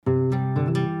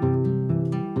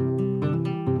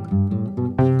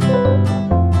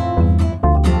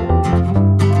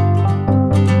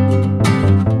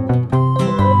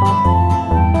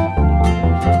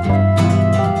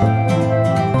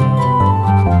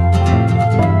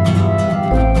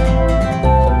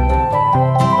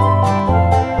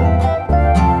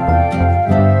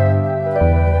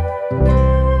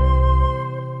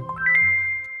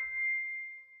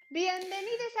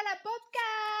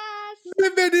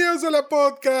Bienvenidos a la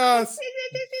podcast. Sí,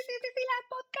 la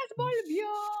podcast volvió.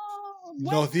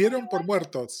 Nos dieron por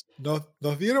muertos.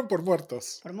 Nos dieron por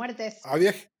muertos. Por muertes.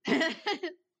 Había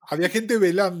gente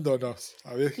velándonos.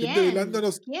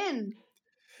 ¿Quién?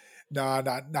 No, en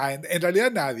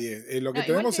realidad nadie. Lo que No, igual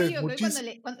tenemos te es digo que muchísimo.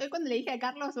 hoy cuando le dije a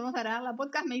Carlos vamos a grabar la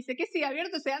podcast, me dice que sigue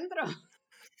abierto ese antro.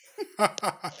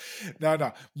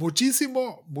 No.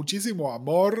 Muchísimo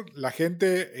amor. La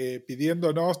gente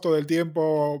pidiéndonos todo el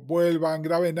tiempo, vuelvan,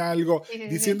 graben algo, Sí.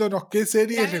 diciéndonos qué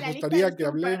series Graben les la gustaría lista que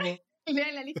del súper. hablemos.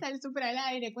 Vean la lista del súper al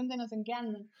aire, cuéntenos en qué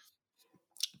andan.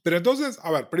 Pero entonces,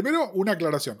 a ver, primero una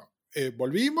aclaración.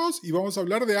 Volvimos y vamos a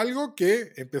hablar de algo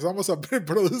que empezamos a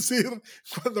preproducir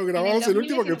cuando grabamos el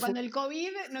último, cuando el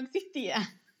COVID no existía.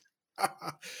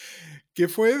 que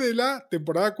fue de la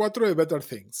temporada 4 de Better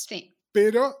Things. Sí.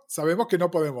 Pero sabemos que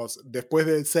no podemos, después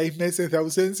de 6 meses de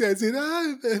ausencia, decir,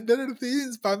 Better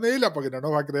Things, Pamela, porque no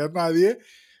nos va a creer nadie.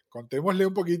 Contémosle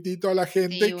un poquitito a la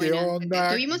gente qué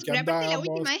onda, en qué Pero aparte la andamos.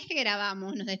 última vez que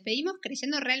grabamos, nos despedimos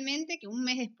creyendo realmente que un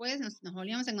mes después nos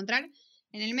volvíamos a encontrar.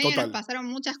 En el medio nos pasaron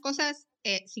muchas cosas.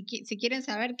 Si quieren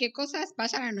saber qué cosas,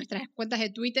 vayan a nuestras cuentas de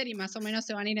Twitter y más o menos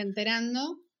se van a ir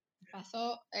enterando.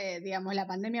 Pasó, digamos, la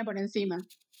pandemia por encima.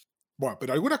 Bueno,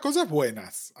 pero algunas cosas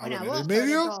buenas. Bueno, ver, vos en el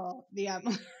medio, sobre todo,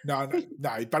 digamos. No,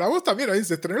 y para vos también, ahí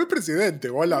se estrenó el presidente,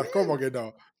 bolas, ¿cómo que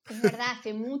no? Es verdad,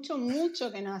 hace mucho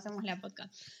que no hacemos la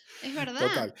podcast. Es verdad.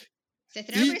 Total. Se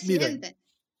estrenó el presidente. Miren,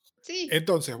 sí.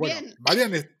 Entonces, bueno, bien.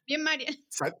 Mariana Bien, Mariana.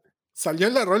 Salió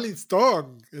en la Rolling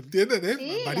Stone, ¿entienden?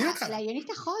 Sí, Mariana, la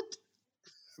guionista hot.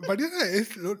 Mariana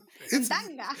es en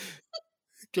tanga.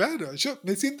 Claro, yo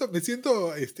me siento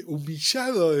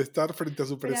humillado de estar frente a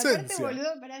su presencia. Pero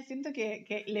aparte, boludo, siento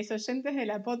que los oyentes de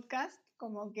la podcast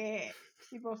como que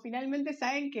tipo, finalmente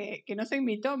saben que no soy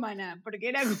mitómana, porque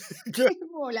era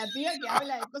como la piba que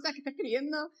habla de cosas que está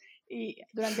escribiendo y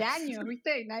durante años,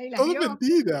 ¿viste? Y nadie las Todo vio.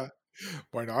 mentira.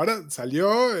 Bueno, ahora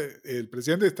salió, el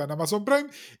presidente está en Amazon Prime,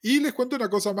 y les cuento una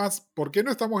cosa más. ¿Por qué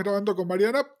no estamos grabando con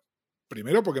Mariana?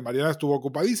 Primero porque Mariana estuvo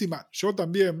ocupadísima, yo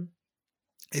también.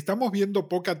 Estamos viendo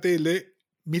poca tele,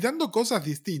 mirando cosas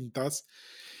distintas.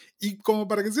 Y como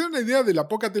para que se den una idea de la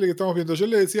poca tele que estamos viendo, yo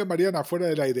le decía a Mariana fuera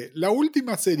del aire, la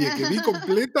última serie que vi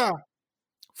completa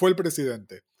fue El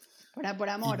Presidente. Por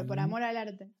amor al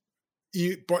arte.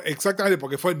 Exactamente,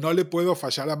 porque no le puedo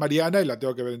fallar a Mariana y la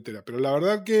tengo que ver entera. Pero la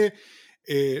verdad que,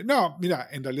 no, mira,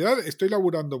 en realidad estoy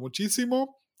laburando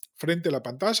muchísimo frente a la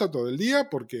pantalla todo el día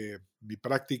porque mi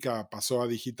práctica pasó a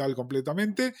digital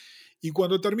completamente. Y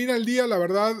cuando termina el día, la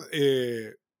verdad,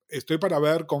 estoy para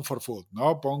ver comfort food,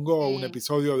 ¿no? Pongo un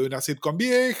episodio de una sitcom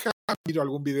vieja, miro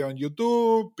algún video en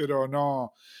YouTube, pero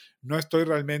no estoy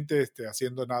realmente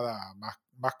haciendo nada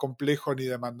más complejo ni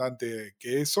demandante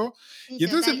que eso. Y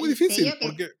entonces es muy difícil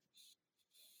porque...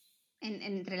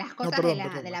 Entre las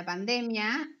cosas de la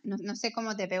pandemia, no sé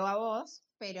cómo te pegó a vos,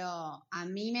 pero a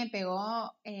mí me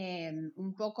pegó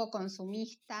un poco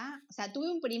consumista. O sea, tuve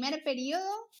un primer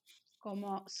periodo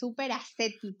como súper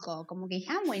ascético, como que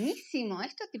dije, buenísimo,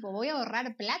 esto tipo voy a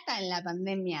ahorrar plata en la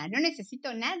pandemia, no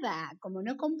necesito nada, como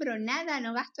no compro nada,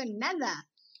 no gasto en nada.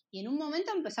 Y en un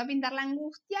momento empezó a pintar la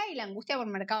angustia, y la angustia por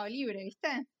Mercado Libre,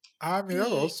 ¿viste? Mira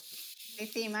vos.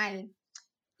 Sí, mal.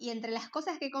 Y entre las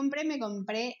cosas que compré, nos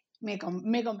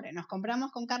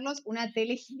compramos con Carlos una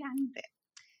tele gigante.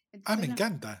 Entonces, me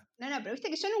encanta. No, pero viste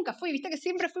que yo nunca fui, viste que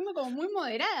siempre fuimos como muy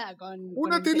moderada con...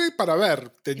 Una tele para ver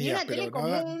tenía, una pero tele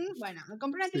nada. común. Bueno, me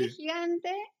compré una tele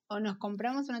gigante, o nos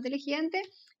compramos una tele gigante,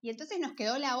 y entonces nos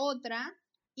quedó la otra,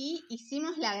 y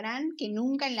hicimos la gran que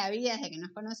nunca en la vida, desde que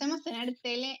nos conocemos, tener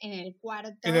tele en el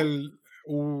cuarto.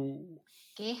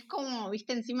 Que es como,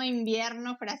 viste, encima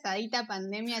invierno, frazadita,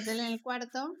 pandemia, tele en el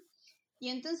cuarto. Y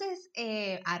entonces,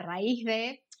 a raíz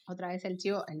de, otra vez el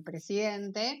chivo, el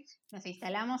presidente, nos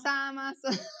instalamos a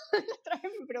Amazon. Otra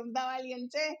vez me preguntaba alguien,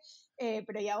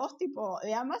 pero ¿y a vos, tipo,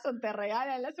 de Amazon te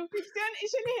regalan la suscripción? Y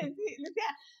yo le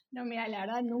decía, no, mira, la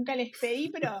verdad nunca les pedí,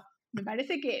 pero me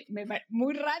parece que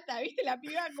muy rata, ¿viste? La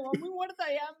piba como muy muerta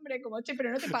de hambre, como,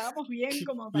 pero no te pagamos bien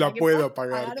como para la que puedo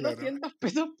pagar claro. 200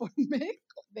 pesos por mes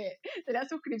de la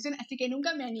suscripción, así que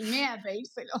nunca me animé a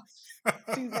pedírselos.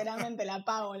 Sinceramente la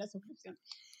pago la suscripción.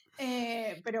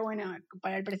 Pero bueno,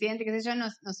 para el presidente, qué sé yo,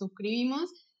 nos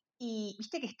suscribimos, y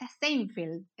viste que está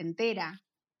Seinfeld entera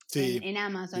en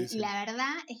Amazon. Sí. Y la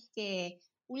verdad es que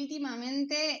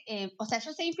últimamente, o sea,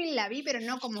 yo Seinfeld la vi, pero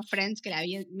no como Friends, que la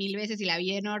vi 1000 veces y la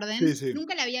vi en orden. Sí.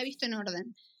 Nunca la había visto en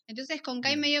orden. Entonces con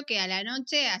Kai medio que a la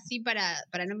noche, así para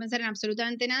no pensar en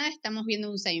absolutamente nada, estamos viendo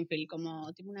un Seinfeld,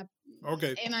 como tipo una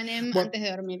M&M antes de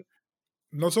dormir.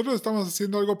 Nosotros estamos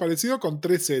haciendo algo parecido con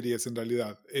 3 series en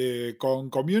realidad. Con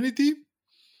Community,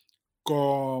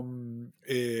 con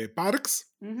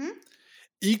Parks Ujú.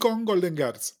 y con Golden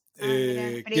Girls. Mira.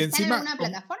 ¿Pero Que está en encima, alguna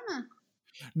plataforma?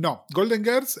 no, Golden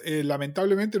Girls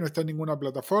lamentablemente no está en ninguna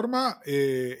plataforma.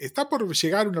 Está por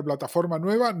llegar una plataforma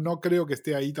nueva, no creo que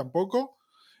esté ahí tampoco.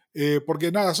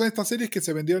 Porque nada, son estas series que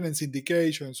se vendieron en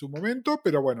Syndication en su momento,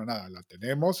 pero bueno, nada, la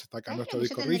tenemos, está acá en ¿Sabes lo nuestro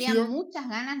que yo disco tendría rígido. muchas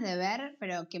ganas de ver,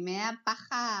 pero que me da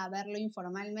paja verlo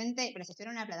informalmente, pero si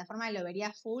estuviera en una plataforma lo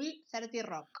vería full, 30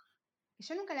 Rock? Que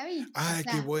yo nunca la vi. ¡Ay,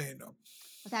 qué bueno!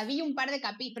 O sea, vi un par de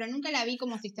capítulos, pero nunca la vi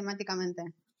como sistemáticamente.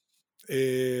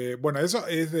 Bueno, eso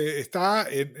está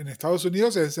en Estados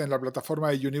Unidos, es en la plataforma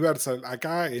de Universal,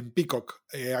 acá en Peacock.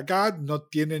 Acá no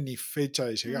tiene ni fecha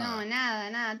de No, llegada.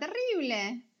 nada,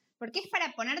 terrible. Porque es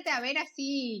para ponerte a ver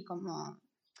así como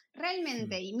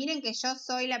realmente. Mm. Y miren que yo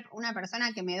soy una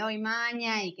persona que me doy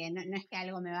maña y que no es que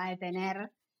algo me va a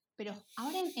detener. Pero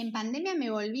ahora en pandemia me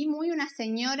volví muy una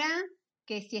señora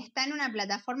que si está en una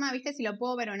plataforma, viste, si lo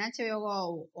puedo ver o en HBO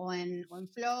Go o en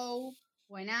Flow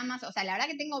o en Amazon. O sea, la verdad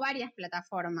que tengo varias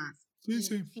plataformas. Sí, Y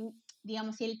sí.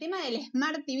 digamos, si el tema del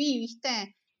Smart TV,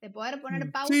 viste, de poder poner Sí,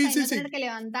 pausa y sí, no sí. tener que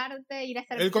levantarte, ir a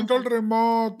hacer El control cosas.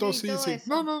 remoto, Sí, sí, todo sí. eso.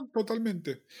 No, no,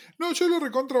 totalmente. No, yo lo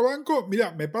recontrabanco.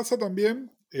 Mira, me pasa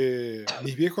también.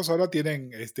 Mis viejos ahora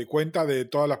tienen cuenta de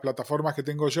todas las plataformas que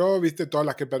tengo yo, viste, todas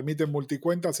las que permiten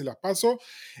multicuentas se las paso.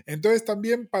 Entonces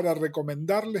también para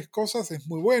recomendarles cosas es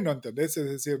muy bueno, ¿entendés? Es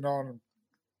decir, no,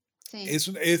 Sí.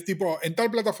 es tipo, en tal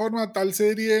plataforma, tal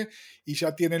serie, y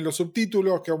ya tienen los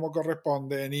subtítulos que como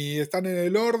corresponden, y están en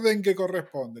el orden que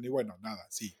corresponden, y bueno, nada,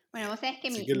 sí. Bueno, vos sabés que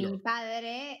Así que mi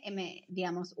padre,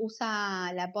 digamos,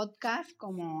 usa la podcast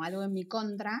como algo en mi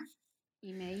contra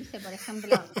y me dice, por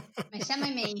ejemplo, me llama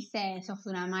y me dice, sos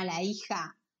una mala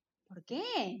hija. ¿Por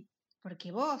qué?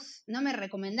 Porque vos no me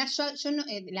recomendás, yo no,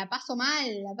 la paso mal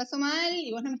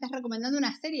y vos no me estás recomendando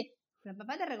una serie. Pero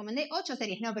papá, te recomendé 8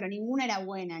 series, no, pero ninguna era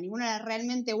buena, ninguna era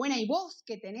realmente buena. Y vos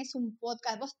que tenés un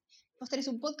podcast, vos tenés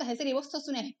un podcast de serie, vos sos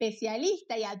un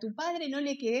especialista y a tu padre no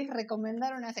le querés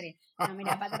recomendar una serie. No,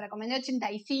 mira, papá, te recomendé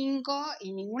 85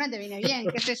 y ninguna te viene bien,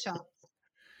 qué sé yo.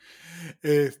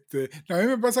 No, a mí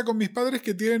me pasa con mis padres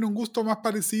que tienen un gusto más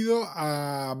parecido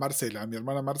a Marcela, a mi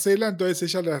hermana Marcela, entonces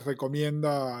ella les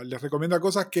recomienda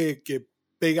cosas que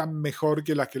pegan mejor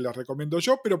que las que les recomiendo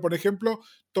yo, pero por ejemplo,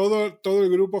 todo el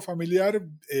grupo familiar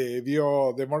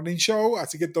vio The Morning Show,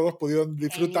 así que todos pudieron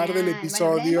disfrutar del Genial. Bueno, la de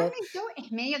episodio Morning Show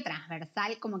es medio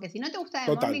transversal, como que si no te gusta The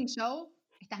total. Morning Show,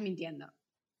 estás mintiendo.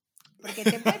 Porque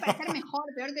te puede parecer mejor,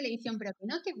 peor televisión, pero que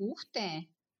no te guste.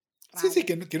 Sí, sí,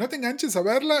 Raro. que no te enganches a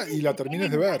verla y la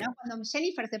termines de Tremenda, ver. ¿no? Cuando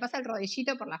Jennifer se pasa el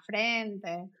rodillito por la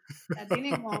frente. O sea, tiene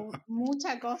como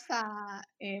mucha cosa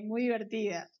muy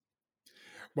divertida.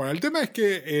 Bueno, el tema es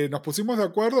que nos pusimos de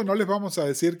acuerdo, no les vamos a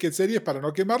decir qué series para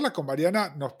no quemarlas. Con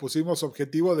Mariana nos pusimos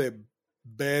objetivo de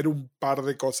ver un par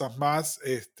de cosas más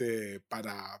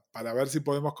para ver si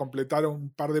podemos completar un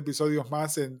par de episodios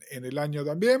más en el año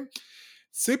también.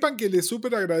 Sepan que les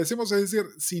súper agradecemos, es decir,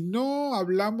 si no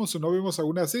hablamos o no vemos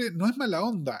alguna serie, no es mala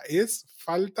onda, es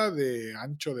falta de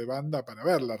ancho de banda para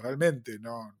verla, realmente,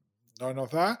 no nos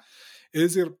da.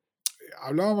 Es decir,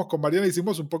 hablábamos con Mariana,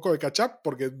 hicimos un poco de catch up,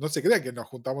 porque no se crea que nos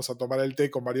juntamos a tomar el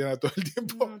té con Mariana todo el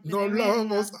tiempo, No, no tremendo.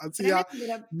 hablábamos hacía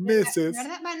Tremendo, pero de meses.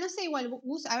 verdad, no sé, igual,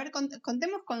 Gus, a ver,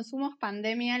 contemos consumos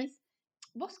pandemials.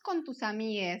 Vos con tus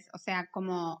amigues, o sea,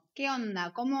 como, ¿qué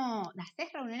onda? ¿Cómo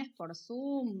haces reuniones por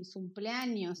Zoom,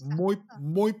 cumpleaños, esas Muy, cosas?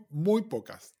 muy, muy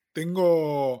pocas.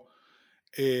 Tengo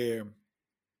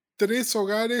 3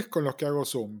 hogares con los que hago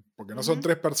Zoom, porque no son Ujú.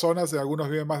 3 personas, algunos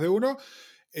viven más de uno,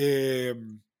 eh,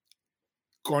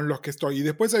 con los que estoy. Y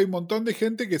después hay un montón de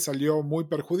gente que salió muy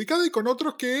perjudicada y con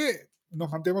otros que nos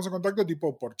mantenemos en contacto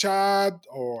tipo por chat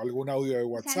o algún audio de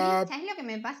O sea, a mí, WhatsApp. ¿sabes lo que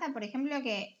me pasa? Por ejemplo,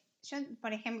 que yo,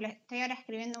 por ejemplo, estoy ahora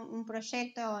escribiendo un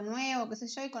proyecto nuevo, qué sé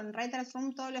yo, y con Writers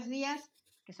Room todos los días,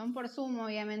 que son por Zoom,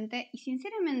 obviamente, y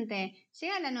sinceramente,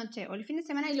 llega la noche o el fin de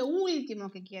semana y lo último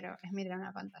que quiero es mirar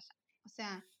una pantalla. O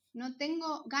sea, no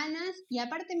tengo ganas y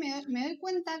aparte me doy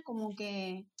cuenta como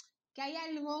que hay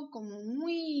algo como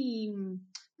muy, no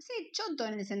sé, choto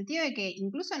en el sentido de que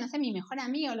incluso, no sé, mi mejor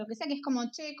amigo o lo que sea, que es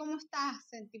como, che, ¿cómo estás?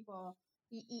 Tipo,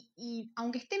 y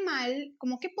aunque esté mal,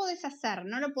 como qué podés hacer,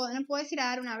 no podés ir a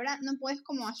dar un abrazo, no podés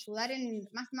como ayudar en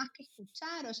más que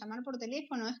escuchar o llamar por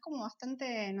teléfono, es como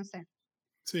bastante, no sé.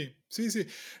 Sí, sí, sí.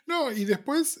 No, y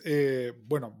después,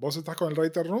 bueno, vos estás con el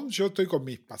Writer Room, yo estoy con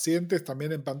mis pacientes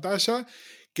también en pantalla,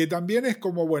 que también es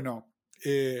como, bueno,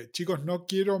 chicos, no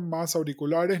quiero más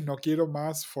auriculares, no quiero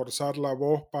más forzar la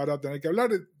voz para tener que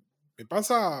hablar. Me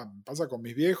pasa con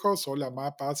mis viejos, hola,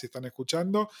 mapa, si están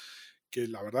escuchando, que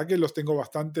la verdad que los tengo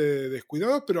bastante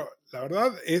descuidados, pero la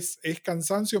verdad es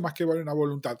cansancio más que una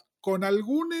voluntad. con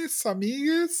algunos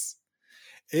amigues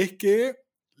es que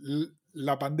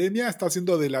la pandemia está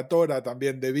siendo delatora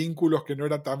también de vínculos que no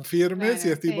eran tan firmes, y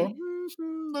Claro, es tipo, sí.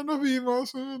 no nos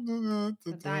vimos.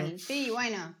 Total. Sí,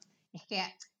 bueno, es que.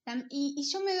 Y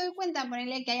yo me doy cuenta,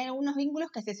 ponerle que hay algunos vínculos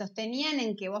que se sostenían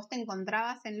en que vos te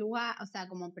encontrabas en lugar, o sea,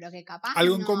 como, pero que capaz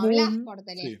Algo en no hablás común. por Sí,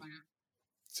 teléfono,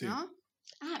 sí. ¿no?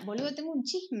 Ah, boludo, tengo un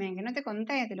chisme que no te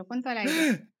conté, te lo cuento al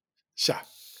aire. Ya.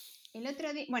 El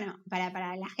otro día, bueno,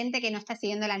 para la gente que no está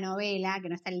siguiendo la novela, que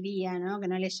no está al día, ¿no? Que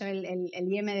no leyó el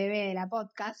IMDb de la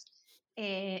podcast,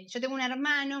 yo tengo un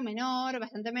hermano menor,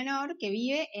 bastante menor, que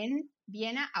vive en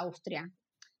Viena, Austria.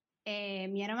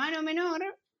 Mi hermano menor,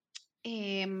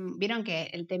 vieron que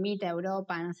el temita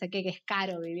Europa, no sé qué, que es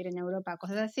caro vivir en Europa,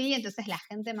 cosas así, entonces la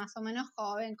gente más o menos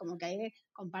joven como que ahí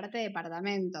comparte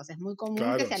departamentos, es muy común que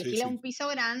Claro, se sí, alquila sí. un piso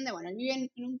grande, bueno, él vive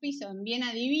en un piso en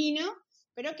Viena divino,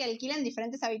 pero que alquilan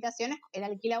diferentes habitaciones, él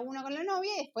alquila uno con la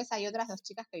novia y después hay otras 2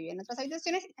 chicas que viven en otras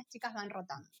habitaciones y estas chicas van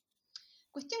rotando.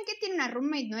 Cuestión que tiene una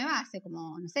roommate nueva hace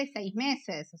como, no sé, 6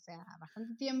 meses, o sea,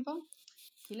 bastante tiempo,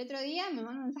 y el otro día me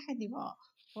manda un mensaje tipo,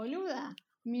 boluda,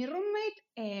 mi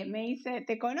roommate me dice,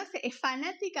 ¿te conoce? Es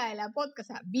fanática de la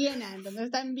podcast, o sea, Viena, entonces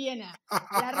está en Viena.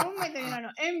 La roommate de mi hermano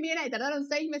en Viena y tardaron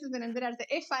 6 meses en enterarse.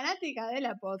 Es fanática de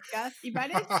la podcast y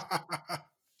parece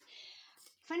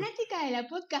fanática de la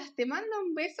podcast. Te mando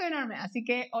un beso enorme. Así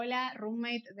que, hola,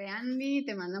 roommate de Andy,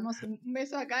 te mandamos un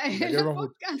beso acá La en la queremos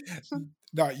mucho. podcast.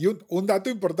 No, y un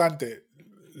dato importante.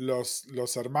 Los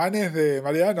hermanos de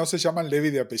Mariana no se llaman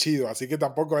Levi de apellido, así que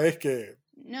tampoco es que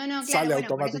No, claro, sale bueno,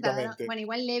 por eso tardaron. automáticamente. Bueno,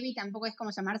 igual Levi tampoco es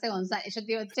como llamarse González. Yo te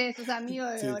digo, che, sos amigo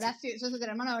de Sí, sí. Horacio, yo soy el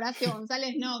hermano de Horacio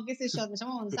González, no, qué sé yo, me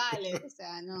llamo González, o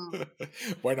sea, no.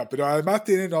 Bueno, pero además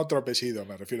tienen otro apellido,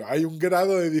 me refiero. Hay un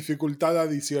grado de dificultad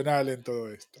adicional en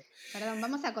todo esto. Perdón,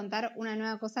 vamos a contar una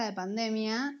nueva cosa de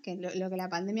pandemia, que lo que la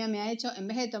pandemia me ha hecho, en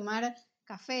vez de tomar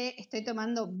café, estoy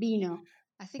tomando vino.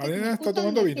 Así que si me Mariana está escuchan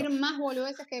tomando vino. decir más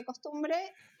boludeces que de costumbre,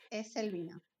 es el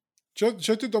vino. Yo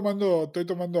estoy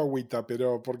tomando agüita,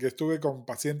 pero porque estuve con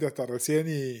paciente hasta recién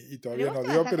y Pero todavía vos no te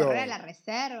vas dio, a correr a pero la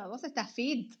reserva, vos estás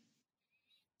fit.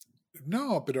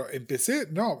 no, pero empecé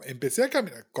a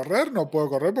caminar. Correr no puedo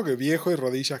correr porque viejo y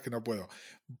rodillas que no puedo.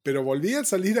 Pero volví a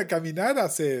salir a caminar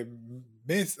hace un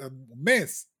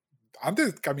mes.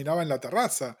 Antes caminaba en la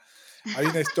terraza. Hay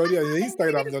una historia de En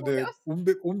Instagram donde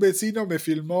círculos. un vecino me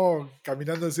filmó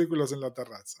caminando en círculos en la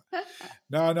terraza.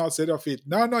 No, cero fit.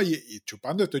 No, y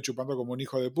chupando, estoy chupando como un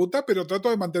hijo de puta, pero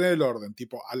trato de mantener el orden.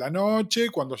 Tipo, a la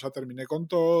noche, cuando ya terminé con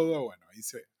todo, bueno, ahí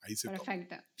se toma.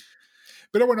 Perfecto.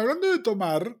 Pero bueno, hablando de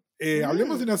tomar,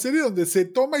 hablemos de Mm. una serie donde se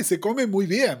toma y se come muy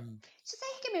bien. Yo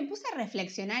sabes que me puse a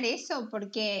reflexionar eso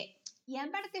porque, y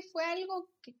aparte fue algo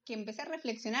que empecé a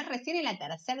reflexionar recién en la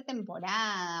 3ª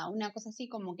temporada, una cosa así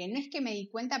como que no es que me di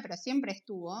cuenta, pero siempre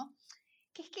estuvo,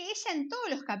 que es que ella en todos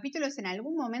los capítulos en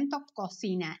algún momento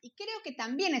cocina. Y creo que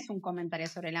también es un comentario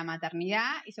sobre la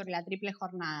maternidad y sobre la triple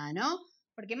jornada, ¿no?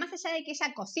 Porque más allá de que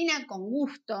ella cocina con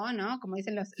gusto, ¿no? Como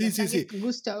dicen Sí, los sí, yankees, sí. con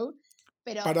gusto,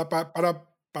 pero...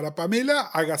 Para Pamela,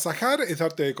 agasajar es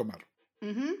darte de comer.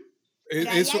 Uh-huh.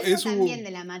 Pero hay Eso algo es también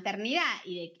de la maternidad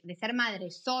y de ser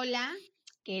madre sola,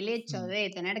 que el hecho Mm. de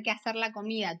tener que hacer la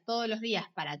comida todos los días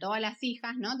para todas las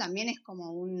hijas, ¿no? También es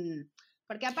como un...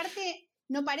 Porque aparte,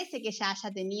 no parece que ella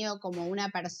haya tenido como una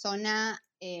persona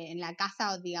en la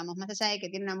casa, digamos, más allá de que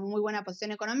tiene una muy buena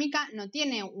posición económica, no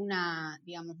tiene una,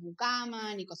 digamos,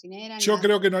 mucama, ni cocinera, ni Yo nada.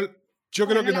 creo que no, yo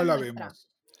Bueno, creo no que la no la muestra. vemos.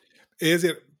 Es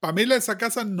decir, Pamela esa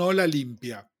casa no la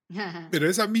limpia. Pero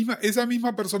esa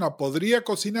misma persona podría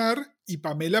cocinar y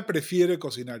Pamela prefiere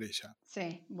cocinar ella.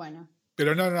 Sí, bueno.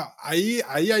 Pero no, ahí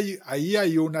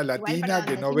hay una Igual, latina perdón,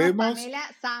 que no decimos vemos.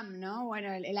 Pamela Sam, ¿no?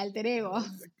 Bueno, el alter ego.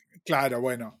 Claro,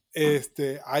 bueno,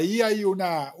 ahí hay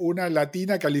una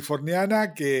latina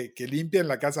californiana que limpia en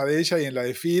la casa de ella y en la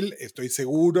de Phil, estoy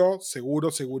segurísimo,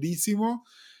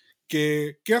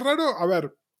 que es raro, a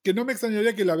ver, que no me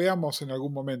extrañaría que la veamos en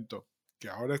algún momento, que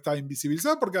ahora está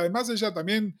invisibilizada, porque además ella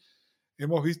también,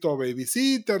 hemos visto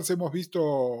babysitters, hemos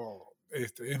visto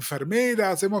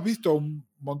enfermeras, hemos visto un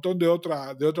montón de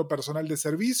otro personal de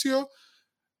servicio.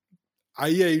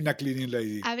 Ahí hay una cleaning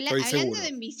lady, estoy Hablando de seguro.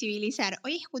 invisibilizar,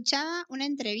 hoy escuchaba una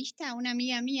entrevista a una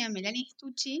amiga mía, Melanie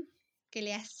Stucci, que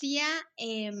le hacía...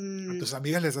 A tus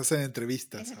amigas les hacen les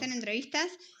entrevistas. hacen entrevistas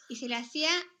y se le hacía...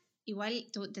 Igual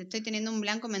te estoy teniendo un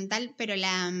blanco mental, pero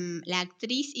la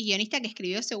actriz y guionista que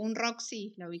escribió Según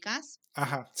Roxy, ¿la ubicás?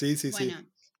 Ajá, sí. Bueno,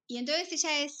 y entonces ella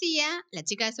decía, la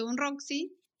chica de Según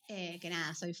Roxy, que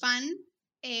nada, soy fan,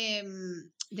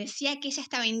 decía que ella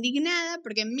estaba indignada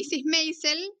porque en Mrs.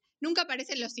 Maisel nunca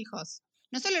aparecen los hijos.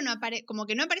 no solo como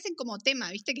que no aparecen como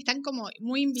tema, viste, que están como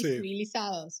muy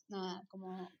invisibilizados. Nada,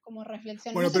 como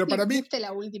reflexión. Bueno, No sé pero si para mí, viste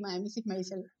la última de Mrs.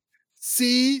 Maisel.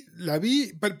 sí, la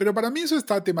vi, pero para mí eso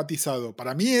está tematizado.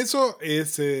 Para mí eso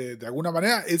es, de alguna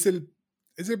manera, es el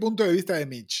punto de vista de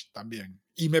Mitch también.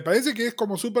 Y me parece que es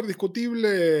como súper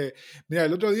discutible. Mira,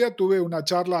 el otro día tuve una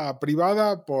charla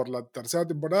privada por la tercera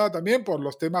temporada también, por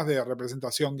los temas de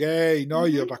representación gay, ¿no?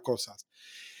 Y otras cosas.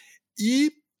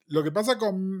 Y lo que pasa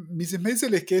con Mrs.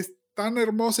 Maisel es que es tan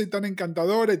hermosa y tan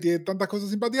encantadora y tiene tantas cosas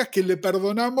simpáticas que le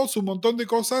perdonamos un montón de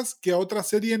cosas que a otra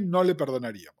serie no le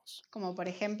perdonaríamos. Como por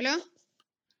ejemplo.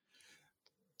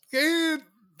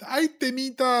 Hay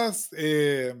temitas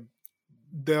de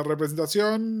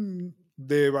representación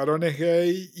de varones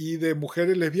gay y de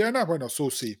mujeres lesbianas. Bueno,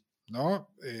 Susie,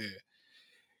 ¿no?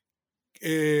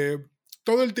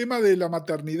 Todo el tema de la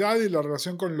maternidad y la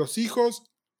relación con los hijos,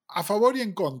 a favor y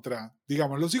en contra.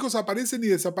 Digamos, los hijos aparecen y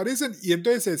desaparecen, y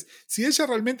entonces si a ella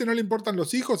realmente no le importan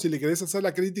los hijos y le querés hacer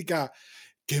la crítica,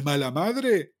 qué mala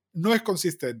madre, no es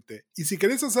consistente. Y si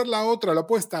querés hacer la otra, la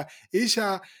opuesta,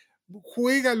 ella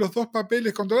juega los dos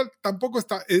papeles, controlar, tampoco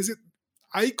está.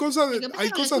 Hay cosas, Lo que pasa hay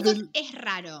con los cosas hijos del.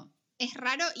 Es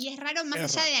raro y es raro más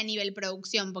allá de a nivel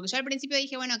producción, porque yo al principio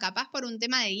dije, bueno, capaz por un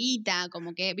tema de guita,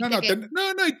 como que, viste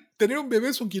Tener un bebé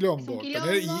es un quilombo. Es un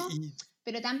quilombo,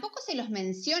 pero tampoco se los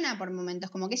menciona por momentos,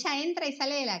 como que ella entra y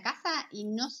sale de la casa y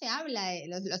no se habla,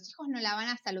 los hijos no la van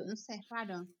a saludar, no sé, es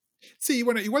raro. Sí,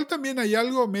 bueno, igual también hay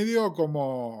algo medio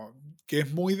como que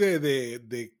es muy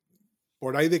de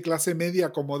por ahí de clase media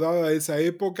acomodada de esa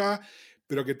época,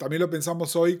 pero que también lo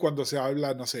pensamos hoy cuando se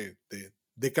habla, no sé,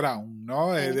 de Crown,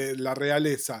 ¿no? Sí. De la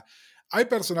realeza. Hay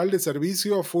personal de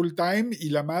servicio full time y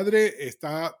la madre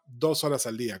está 2 horas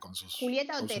al día con sus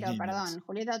Julieta con sus Otero, niños. perdón,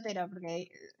 Julieta Otero,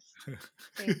 porque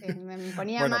me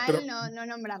ponía bueno, mal no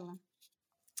nombrarla.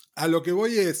 A lo que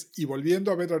voy es, y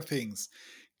volviendo a Better Things,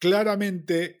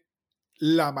 claramente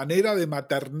la manera de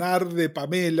maternar de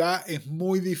Pamela es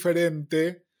muy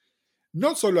diferente,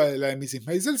 no solo de la de Mrs.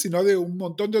 Maisel, sino de un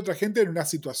montón de otra gente en una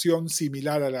situación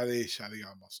similar a la de ella,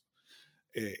 digamos.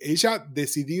 Ella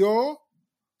decidió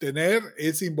tener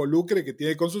ese involucre que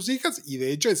tiene con sus hijas y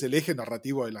de hecho es el eje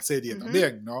narrativo de la serie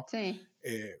también, ¿no? Sí.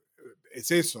 Es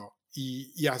eso.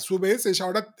 Y a su vez ella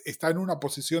ahora está en una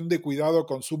posición de cuidado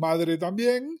con su madre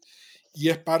también y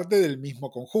es parte del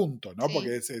mismo conjunto, ¿no? Sí.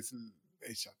 Porque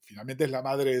ella finalmente es la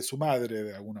madre de su madre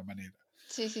de alguna manera.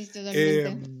 Sí,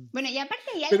 totalmente. Bueno, y aparte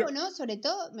hay algo, pero, ¿no? Sobre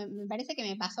todo, me parece que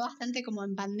me pasó bastante como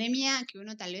en pandemia, que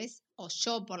uno tal vez, o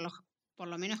yo por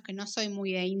lo menos que no soy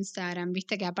muy de Instagram,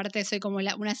 viste que aparte soy como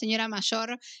una señora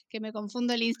mayor que me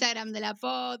confundo el Instagram de la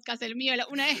podcast, el mío.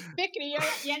 Una vez me escribió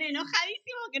Ian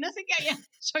enojadísimo que no sé qué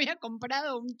yo había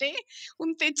comprado un té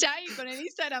chai con el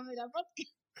Instagram de la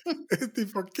podcast. Es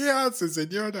tipo, ¿qué hace,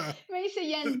 señora? Me dice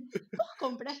Ian, ¿vos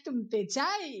compraste un té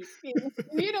chai? Que me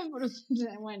escribieron por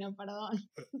Bueno, perdón,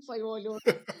 soy boludo.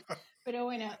 Pero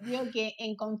bueno, digo que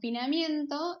en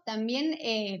confinamiento también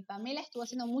Pamela estuvo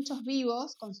haciendo muchos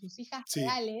vivos con sus hijas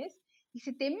reales y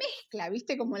se te mezcla,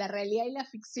 viste, como la realidad y la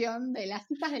ficción de las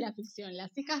hijas de la ficción,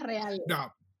 las hijas reales.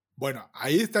 No, bueno,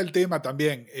 ahí está el tema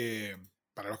también.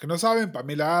 Para los que no saben,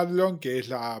 Pamela Adlon, que es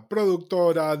la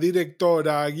productora,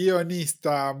 directora,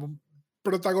 guionista,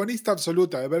 protagonista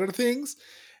absoluta de Better Things,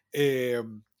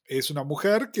 es una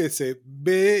mujer que se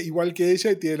ve igual que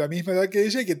ella y tiene la misma edad que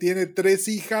ella y que tiene 3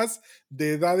 hijas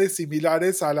de edades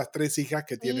similares a las 3 hijas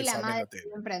que tiene Sam en la tele. Y la madre que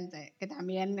vive enfrente, que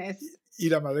también es... Y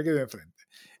la madre que vive enfrente.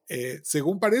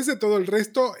 Según parece, todo el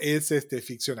resto es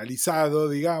ficcionalizado,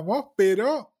 digamos,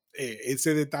 pero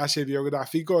ese detalle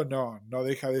biográfico no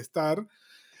deja de estar.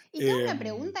 Y tengo una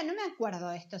pregunta, no me acuerdo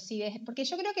de esto, porque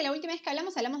yo creo que la última vez que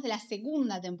hablamos de la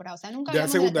segunda temporada, o sea, nunca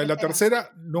hablamos de la tercera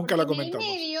nunca la comentamos.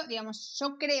 En el medio, digamos,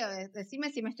 yo creo,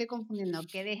 decime si me estoy confundiendo,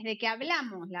 que desde que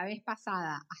hablamos la vez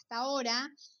pasada hasta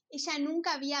ahora, ella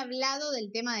nunca había hablado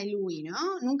del tema de Louis,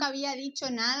 ¿no? Nunca había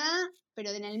dicho nada,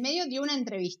 pero en el medio dio una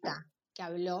entrevista que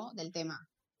habló del tema.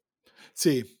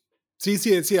 Sí.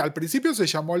 Sí, al principio se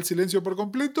llamó al silencio por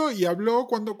completo y habló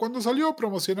cuando salió a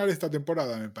promocionar esta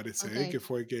temporada, me parece, que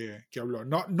fue que habló.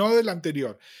 No de la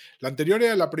anterior. La anterior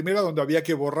era la primera donde había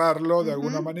que borrarlo de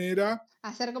alguna manera.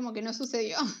 Hacer como que no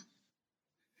sucedió.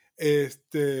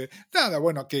 Nada,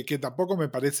 bueno, que tampoco me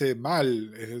parece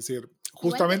mal, es decir,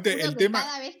 justamente el tema...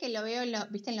 Cada vez que lo veo,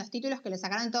 viste en los títulos que lo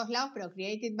sacaron en todos lados, pero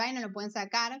Created by no lo pueden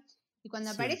sacar. Y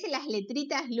cuando aparecen las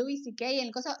letritas Louis y Kay en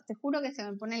el coso, te juro que se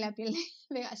me pone la piel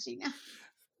de gallina.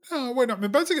 No, bueno, me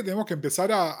parece que tenemos que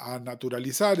empezar a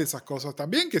naturalizar esas cosas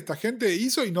también, que esta gente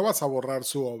hizo y no vas a borrar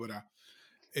su obra.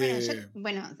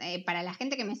 Para la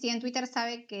gente que me sigue en Twitter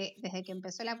sabe que desde que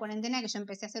empezó la cuarentena que yo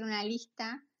empecé a hacer una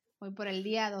lista voy por el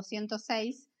día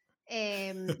 206,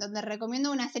 donde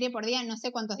recomiendo una serie por día, no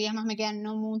sé cuántos días más me quedan,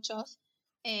 no muchos.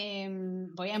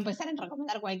 Voy a empezar a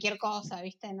recomendar cualquier cosa,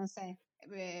 ¿viste? No sé,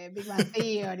 Big Bang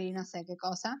Theory, no sé qué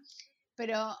cosa.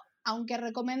 Pero aunque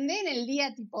recomendé en el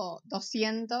día tipo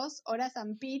 200 Horas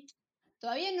and Pete,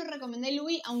 todavía no recomendé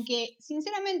Louis, aunque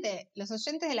sinceramente los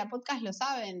oyentes de la podcast lo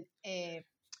saben.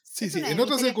 Sí, Es sí, una de mis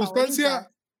series favoritas.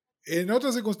 en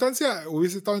otra circunstancia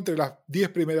hubiese estado entre las 10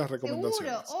 primeras Seguro,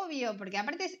 recomendaciones. obvio, porque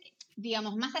aparte es,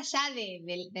 digamos, más allá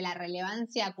de la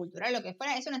relevancia cultural, lo que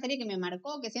fuera, es una serie que me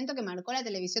marcó, que siento que marcó la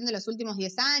televisión de los últimos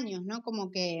 10 años, ¿no? Como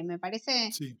que me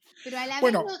parece... Sí. Pero a la vez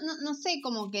Bueno, no sé,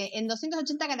 como que en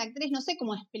 280 caracteres no sé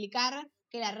cómo explicar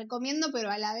que la recomiendo,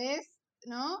 pero a la vez,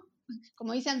 ¿no?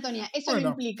 Como dice Antonia, eso no bueno,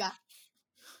 implica.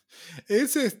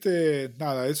 es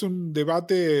nada, es un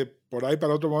debate por ahí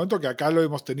para otro momento que acá lo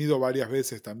hemos tenido varias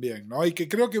veces también, ¿no? Y que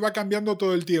creo que va cambiando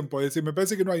todo el tiempo. Es decir, me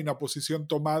parece que no hay una posición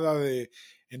tomada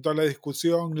en toda la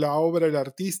discusión, la obra, el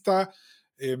artista.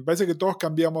 Me parece que todos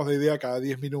cambiamos de idea cada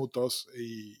 10 minutos.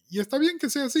 Y está bien que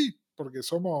sea así, porque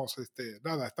somos,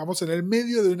 nada, estamos en el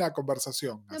medio de una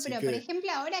conversación. No, Así pero por que. ejemplo,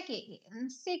 ahora no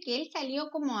sé, que él salió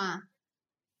como a...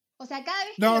 O sea, cada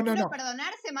vez que No, lo no, quiero no.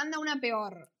 perdonar, se manda una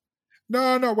peor.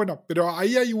 No, no, bueno, pero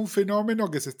ahí hay un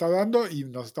fenómeno que se está dando y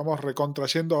nos estamos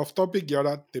recontrayendo off topic y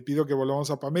ahora te pido que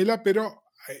volvamos a Pamela, pero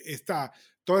está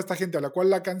toda esta gente a la cual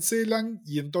la cancelan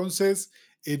y entonces,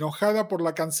 enojada por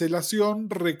la cancelación,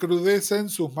 recrudecen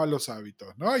sus malos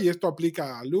hábitos, ¿no? Y esto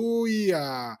aplica a Louis,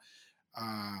 a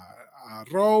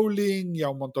Rowling y a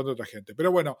un montón de otra gente.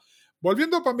 Pero bueno,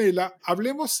 volviendo a Pamela,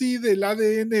 hablemos sí del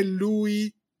ADN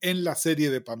Louis en la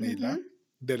serie de Pamela,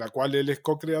 de la cual él es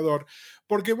co-creador,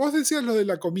 porque vos decías lo de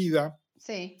la comida,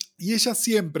 Sí. y ella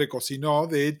siempre cocinó.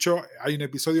 De hecho, hay un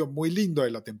episodio muy lindo de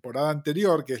la temporada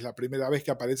anterior, que es la primera vez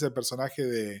que aparece el personaje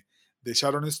de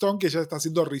Sharon Stone, que ella está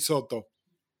haciendo risotto,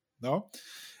 ¿no?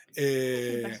 ¿Qué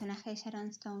es el personaje de Sharon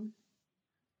Stone?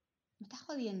 Me estás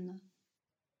jodiendo.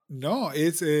 No,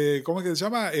 es, ¿cómo es que se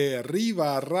llama?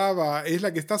 Raba, es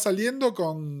la que está saliendo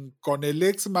con el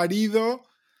ex marido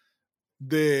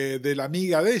de la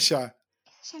amiga de ella.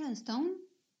 ¿Es Sharon Stone?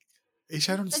 ¿Es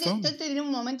Sharon Stone? Entonces en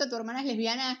un momento tu hermana es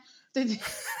lesbiana.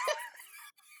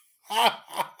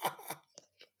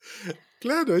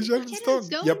 Claro, es Sharon Stone.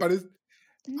 Y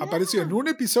apareció en No. un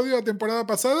episodio de la temporada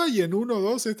pasada y en 1 o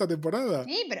 2 esta temporada.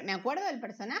 Sí, pero me acuerdo del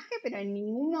personaje, pero en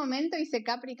ningún momento hice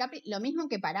Capri. Lo mismo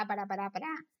que pará.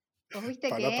 Vos viste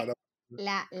que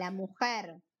Para. la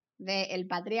mujer del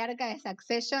patriarca de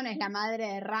Succession es la madre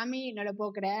de Rami, no lo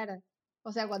puedo creer.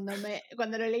 O sea, cuando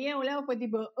lo leí en un lado fue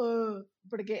tipo,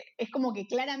 porque es como que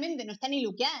claramente no está ni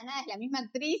luqueada, nada, es la misma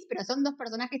actriz, pero son dos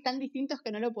personajes tan distintos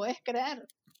que no lo podés creer.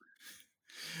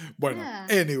 Bueno, Nada.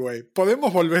 anyway,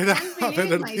 ¿podemos volver a Can't ver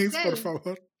believe Things, por myself.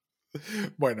 favor?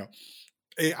 Bueno,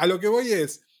 a lo que voy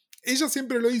es, ella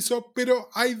siempre lo hizo, pero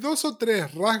hay 2 o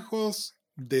 3 rasgos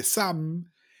de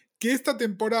Sam que esta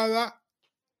temporada,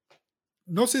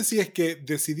 no sé si es que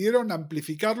decidieron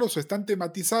amplificarlos o están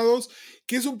tematizados,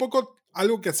 que es un poco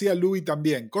algo que hacía Louis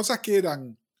también, cosas que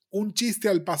eran un chiste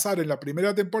al pasar en la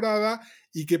primera temporada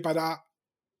y que para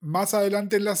más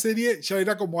adelante en la serie ya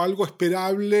era como algo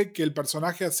esperable que el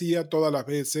personaje hacía todas las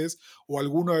veces o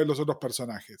alguno de los otros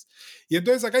personajes. Y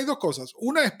entonces acá hay 2 cosas.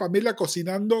 Una es Pamela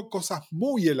cocinando cosas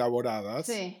muy elaboradas.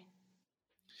 Sí.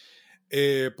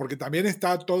 Porque también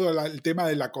está todo el tema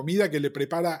de la comida que le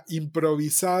prepara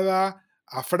improvisada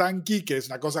a Frankie, que es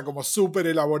una cosa como súper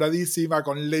elaboradísima,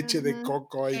 con leche de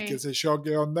coco y qué sé yo,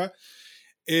 qué onda.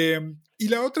 Y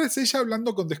la otra es ella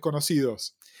hablando con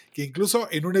desconocidos, que incluso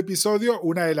en un episodio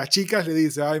una de las chicas le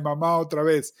dice, ay mamá, otra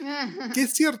vez. Que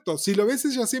es cierto, si lo ves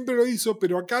ella siempre lo hizo,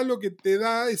 pero acá lo que te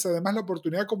da es además la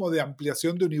oportunidad como de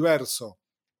ampliación de universo,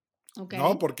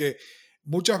 ¿no? Porque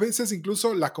muchas veces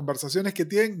incluso las conversaciones que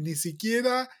tienen ni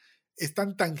siquiera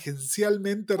están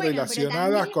tangencialmente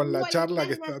relacionadas con la charla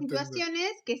que están teniendo.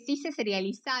 Situaciones que sí se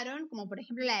serializaron, como por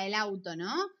ejemplo la del auto,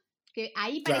 ¿no? Que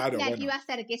ahí Claro, parecía que bueno. iba a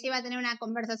ser que ella iba a tener una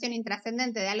conversación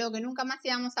intrascendente de algo que nunca más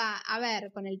íbamos a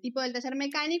ver con el tipo del taller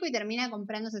mecánico y termina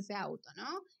comprándose ese auto,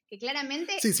 ¿no? Que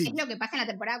claramente Sí, sí. es lo que pasa en la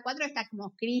temporada 4, esta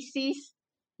como crisis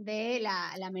de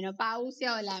la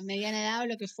menopausia o la mediana edad o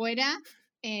lo que fuera,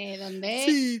 donde...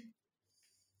 Sí.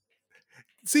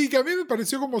 Sí, que a mí me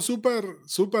pareció como súper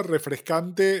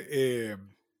refrescante,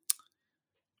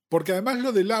 porque además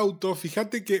lo del auto,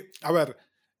 fíjate que, a ver,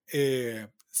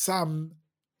 Sam,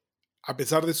 a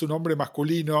pesar de su nombre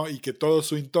masculino y que todo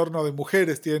su entorno de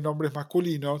mujeres tiene nombres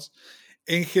masculinos,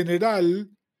 en general,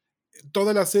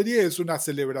 toda la serie es una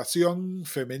celebración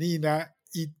femenina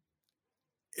y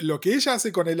lo que ella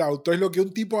hace con el auto es lo que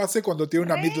un tipo hace cuando tiene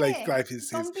una midlife Re,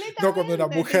 crisis, no cuando una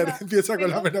completamente. mujer Tipo, empieza me con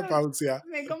la compro, menopausia.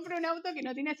 me compro un auto que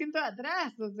no tiene asiento de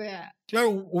atrás, o sea. Claro,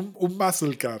 un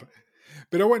muscle car.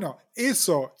 Pero bueno,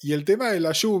 eso y el tema de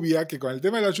la lluvia, que con el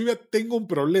tema de la lluvia tengo un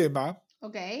problema,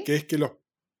 Ok. que es que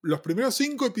los primeros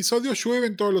 5 episodios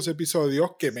llueven todos los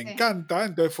episodios, que me Sí, encanta,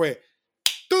 entonces fue,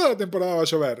 toda la temporada va a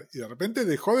llover, y de repente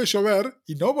dejó de llover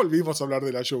y no volvimos a hablar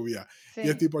de la lluvia. Y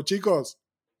es sí. tipo, chicos,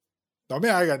 no me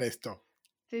hagan esto.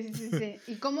 Sí, sí, sí, sí.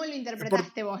 ¿Y cómo lo Por,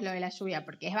 interpretaste vos lo de la lluvia?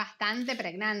 Porque es bastante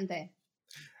pregnante.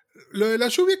 lo de la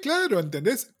lluvia, claro,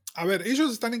 ¿entendés? A ver,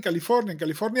 ellos están en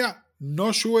California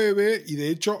no llueve y de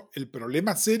hecho el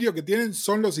problema serio que tienen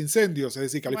son los incendios, es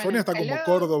decir, California Bueno, está como hello.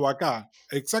 Córdoba acá,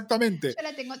 exactamente. Yo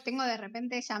la tengo de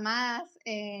repente llamadas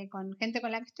con gente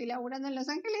con la que estoy laburando en Los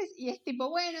Ángeles y es tipo,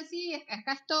 bueno, sí,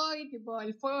 acá estoy, tipo,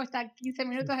 el fuego está a 15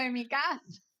 minutos de mi casa.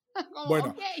 Como, Bueno,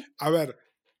 ok. a ver,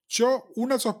 yo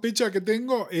una sospecha que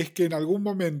tengo es que en algún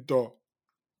momento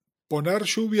poner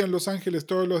lluvia en Los Ángeles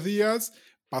todos los días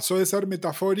pasó de ser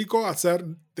metafórico a ser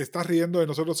te estás riendo de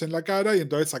nosotros en la cara y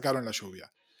entonces sacaron la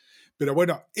lluvia. Pero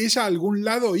bueno, ella a algún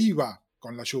lado iba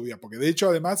con la lluvia, porque de hecho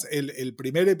además el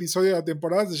primer episodio de la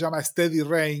temporada se llama Steady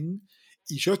Rain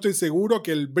y yo estoy seguro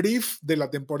que el brief de la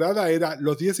temporada era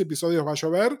los 10 episodios va a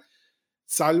llover,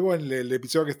 salvo en el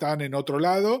episodio que estaban en otro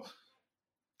lado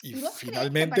y ¿Y vos crees que,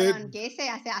 finalmente... perdón, que ese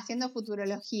haciendo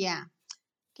futurología,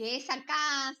 que esa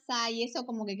casa y eso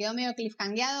como que quedó medio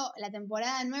cliffhangeado, la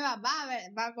temporada nueva va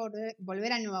a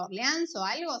volver a Nueva Orleans o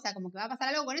algo? O sea, como que va a pasar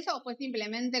algo con eso o fue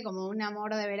simplemente como un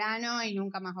amor de verano y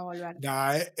nunca más va a volver.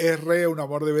 Nah, es re un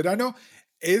amor de verano.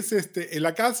 Es en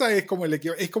la casa es como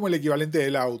es como el equivalente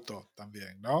del auto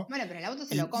también, ¿no? Bueno, pero el auto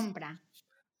se lo Y compra.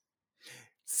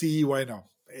 sí, bueno,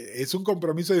 es un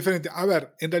compromiso diferente. A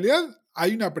ver, en realidad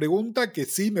hay una pregunta que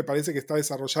sí me parece que está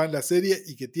desarrollada en la serie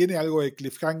y que tiene algo de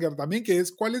cliffhanger también, que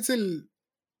es ¿cuál es el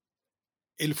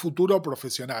futuro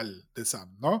profesional de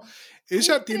Sam, ¿no? Ay,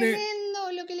 Ella es tiene,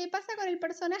 tremendo. Lo que le pasa con el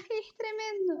personaje es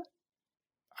tremendo.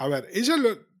 a ver, ella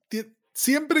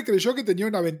siempre creyó que tenía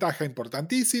una ventaja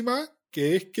importantísima,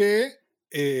 que es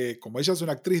que, como ella es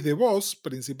una actriz de voz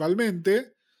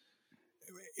principalmente,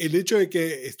 el hecho de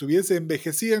que estuviese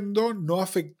envejeciendo no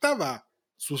afectaba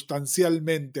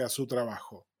sustancialmente a su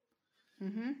trabajo.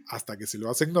 Ujú. Hasta que se lo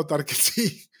hacen notar que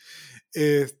sí.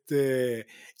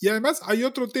 Y además hay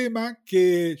otro tema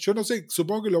que yo no sé,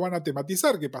 supongo que lo van a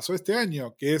tematizar, que pasó este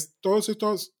año, que es todos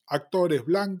estos actores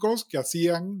blancos que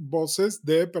hacían voces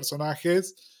de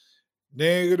personajes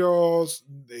negros,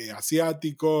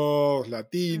 asiáticos, Ujú.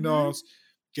 latinos,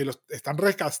 que los están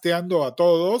recasteando a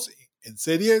todos en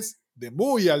series de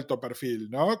muy alto perfil,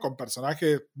 ¿no? Con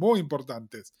personajes muy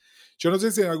importantes. Yo no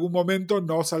sé si en algún momento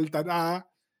no saltará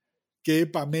que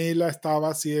Pamela estaba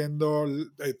haciendo,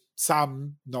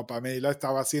 Sam, no Pamela,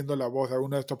 estaba haciendo la voz de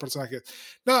alguno de estos personajes.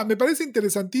 Nada, me parece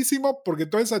interesantísimo porque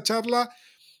toda esa charla,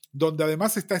 donde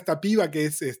además está esta piba que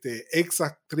es ex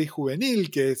actriz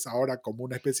juvenil, que es ahora como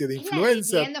una especie de Es la de The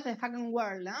influencer. End of the Fucking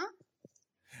World, ¿no?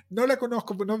 No la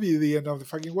conozco, no vi The End of the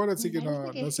Fucking World, así Me que parece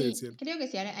no, que no sé sí. decir. Creo que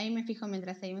sí. Ahí me fijo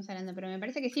mientras seguimos hablando, pero me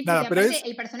parece que sí, porque Nada, pero aparte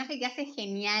el personaje que hace es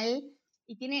genial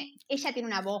y ella tiene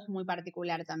una voz muy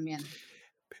particular también.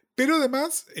 pero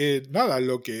además, nada,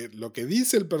 lo que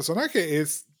dice el personaje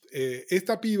es,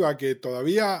 esta piba que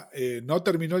todavía no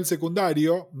terminó el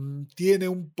secundario, tiene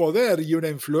un poder y una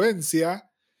influencia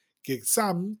que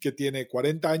Sam, que tiene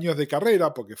 40 años de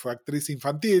carrera, porque fue actriz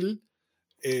infantil,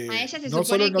 ¿A ella se no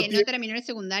solo supone no que no tiene... terminó el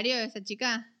secundario esa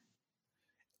chica?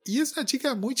 Y es una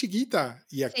chica muy chiquita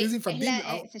y actriz Sí, infantil.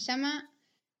 se llama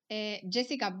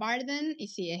Jessica Barden y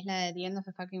sí, es la de The End of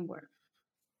the Fucking World.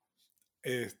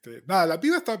 Nada, la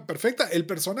piba está perfecta. El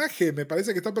personaje me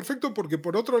parece que está perfecto porque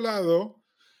por otro lado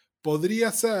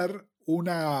podría ser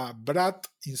una brat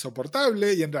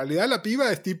insoportable y en realidad la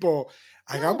piba es tipo, No,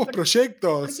 hagamos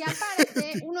proyectos. porque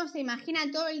aparte uno se imagina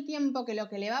todo el tiempo que lo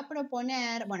que le va a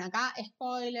proponer, bueno, acá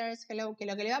spoilers, que lo que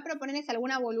le va a proponer es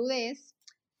alguna boludez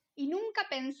y nunca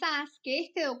pensás que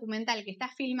este documental que está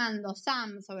filmando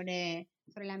Sam sobre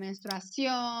la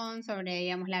menstruación, sobre,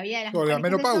 digamos, la vida de las Sobre la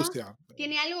mujeres, qué sé yo, menopausia.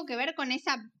 tiene algo que ver con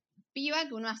esa piba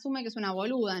que uno asume que es una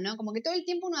boluda, ¿no? Como que todo el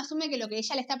tiempo uno asume que lo que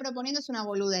ella le está proponiendo es una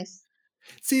boludez.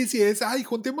 Sí, sí, es, ay,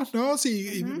 juntémonos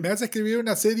y Ujú. me hace escribir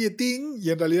una serie teen y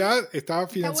en realidad está Está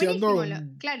financiando buenísimo,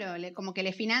 un... claro, como que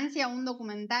le financia un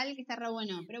documental que está re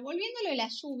bueno. Pero volviendo a lo de la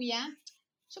lluvia,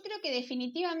 yo creo que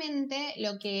definitivamente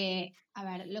lo que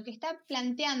está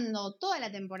planteando toda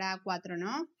la temporada 4,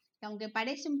 ¿no? Que aunque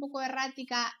parece un poco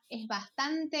errática, es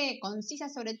bastante concisa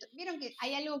sobre todo. Vieron que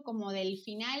hay algo como del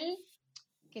final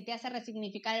que te hace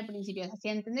resignificar el principio. O sea, si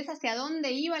entendés hacia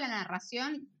dónde iba la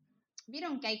narración,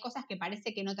 vieron que hay cosas que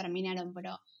parece que no terminaron,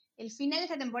 pero el final de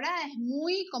esta temporada es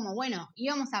muy como, bueno,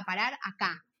 íbamos a parar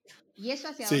acá. Y eso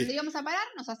hacia dónde íbamos a parar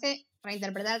nos hace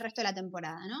reinterpretar el resto de la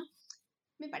temporada, ¿no?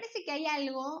 Me parece que hay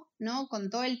algo, ¿no?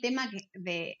 Con todo el tema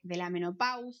de la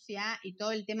menopausia y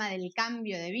todo el tema del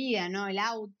cambio de vida, ¿no? El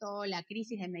auto, la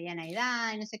crisis de mediana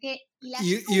edad, no sé qué. Y la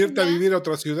Irte a vivir a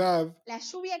otra ciudad. La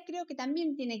lluvia creo que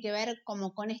también tiene que ver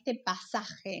como con este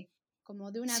pasaje,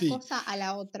 como de una Sí. cosa a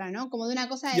la otra, ¿no? Como de una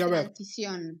cosa Y de a ver,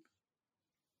 transición.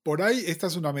 por ahí esta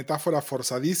es una metáfora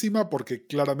forzadísima porque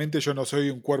claramente yo no soy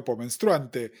un cuerpo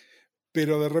menstruante,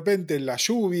 pero de repente la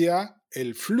lluvia,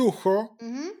 el flujo,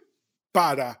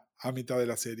 para a mitad de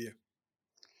la serie.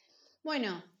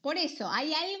 Bueno, por eso,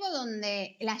 hay algo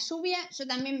donde la lluvia, yo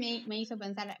también me hizo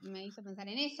pensar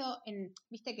en eso,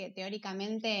 viste que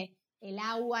teóricamente el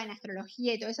agua en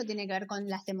astrología y todo eso tiene que ver con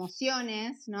las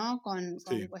emociones, ¿no? Con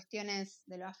cuestiones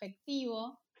de lo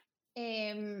afectivo.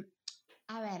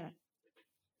 A ver,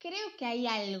 creo que hay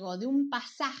algo de un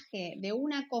pasaje de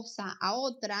una cosa a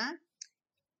otra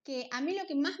que a mí lo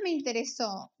que más me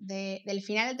interesó del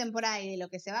final de temporada y de lo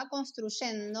que se va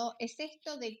construyendo es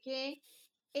esto de que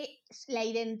la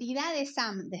identidad de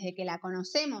Sam, desde que la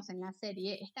conocemos en la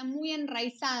serie, está muy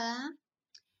enraizada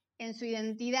en su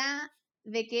identidad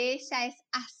de que ella es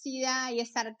ácida y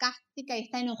es sarcástica y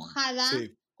está enojada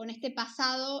con este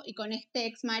pasado y con este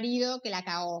ex marido que la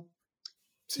cagó.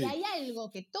 Sí. Y hay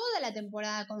algo que toda la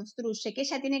temporada construye, que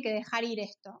ella tiene que dejar ir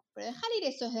esto. Pero dejar ir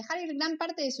eso es dejar ir gran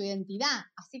parte de su identidad,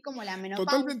 así como la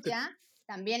menopausia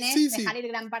también es dejar ir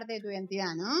gran parte de tu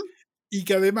identidad, ¿no? Y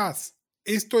que además,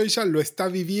 esto ella lo está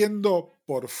viviendo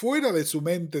por fuera de su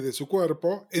mente, de su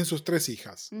cuerpo, en sus 3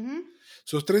 hijas.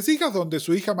 Sus 3 hijas, donde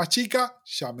su hija más chica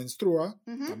ya menstrua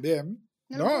también,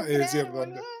 ¿no? Es decir,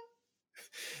 donde...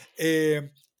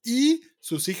 y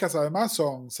sus hijas además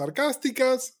son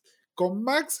sarcásticas. Con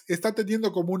Max está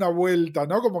teniendo como una vuelta,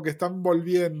 ¿no? Como que están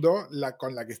volviendo.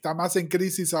 Con la que está más en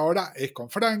crisis ahora es con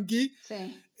Frankie.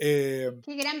 Sí.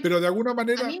 Pero de alguna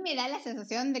manera... A mí me da la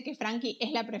sensación de que Frankie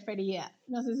es la preferida.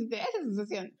 No sé si te da esa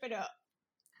sensación, pero...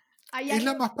 Es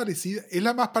la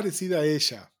más parecida a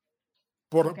ella.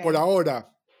 Por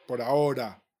ahora.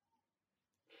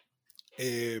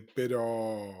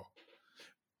 Pero...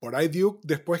 Por ahí Duke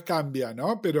después cambia,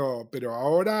 ¿no? Pero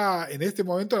ahora, en este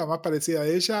momento, la más parecida a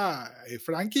ella es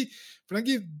Frankie.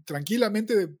 Frankie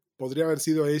tranquilamente podría haber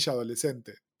sido ella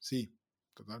adolescente. Sí,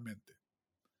 totalmente.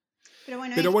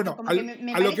 Pero bueno,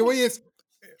 a lo que voy es,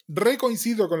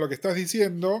 recoincido con lo que estás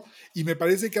diciendo y me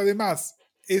parece que además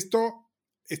esto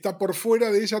está por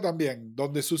fuera de ella también,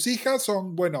 donde sus hijas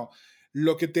son, bueno,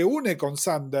 lo que te une con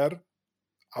Xander,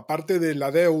 aparte de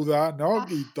la deuda, ¿no?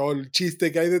 Y todo el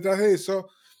chiste que hay detrás de eso,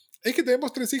 es que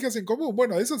tenemos 3 hijas en común.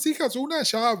 Bueno, de esas hijas, una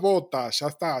ya vota, ya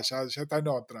está en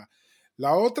otra.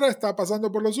 La otra está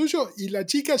pasando por lo suyo y la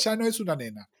chica ya no es una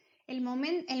nena. El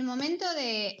momento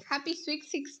de Happy Sweet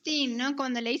 16, ¿no?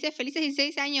 Cuando le dice felices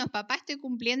 16 años, papá, estoy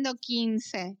cumpliendo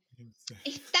 15. Sí.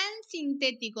 Es tan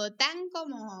sintético, tan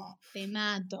como te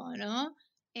mato, ¿no?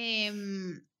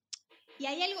 Y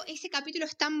hay algo, ese capítulo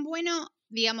es tan bueno,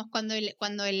 digamos, cuando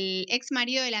el ex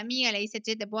marido de la amiga le dice,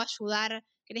 che, te puedo ayudar,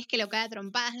 crees que lo cae a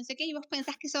trompadas, no sé qué, y vos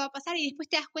pensás que eso va a pasar y después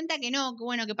te das cuenta que no, que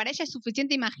bueno, que para ella es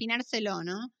suficiente imaginárselo,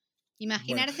 ¿no?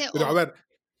 Imaginarse. Bueno, pero a ver,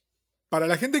 para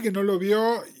la gente que no lo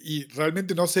vio, y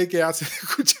realmente no sé qué hacen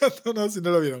escuchándonos si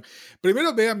no lo vieron.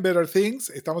 Primero vean Better Things,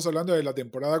 estamos hablando de la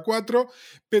temporada 4,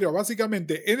 pero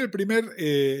básicamente en el primer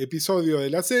episodio de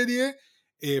la serie,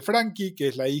 Frankie, que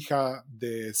es la hija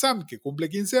de Sam, que cumple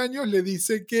 15 años, le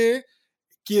dice que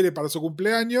quiere para su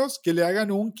cumpleaños que le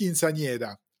hagan un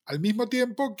quinceañera, al mismo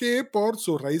tiempo que por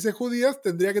sus raíces judías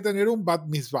tendría que tener un bat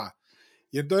mitzvah.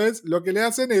 Y entonces lo que le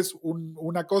hacen es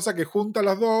una cosa que junta a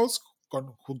las dos,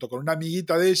 junto con una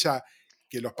amiguita de ella,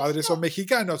 que los padres son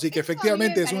mexicanos y que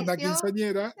efectivamente es una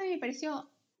quinceañera. Eso me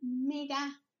pareció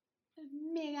mega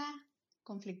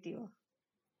conflictivo.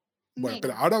 Bueno,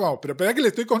 pero ahora vamos, pero espera que le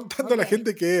estoy contando a la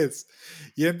gente qué es.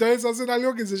 Y entonces hacen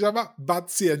algo que se llama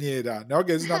batciañera, ¿no?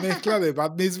 Que es una mezcla de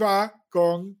bat mitzvah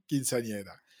con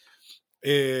quinceañera.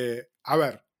 A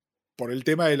ver, por el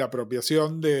tema de la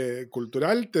apropiación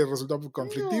cultural, ¿te resultó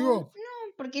conflictivo?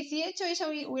 No, porque si de hecho ella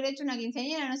hubiera hecho una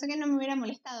quinceañera, no sé qué, no me hubiera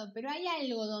molestado. Pero hay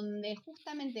algo donde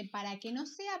justamente para que no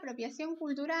sea apropiación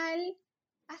cultural,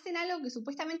 hacen algo que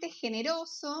supuestamente es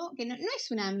generoso, que no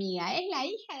es una amiga, es la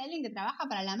hija de alguien que trabaja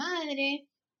para la madre,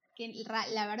 que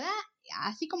la verdad,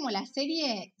 así como la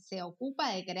serie se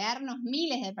ocupa de crearnos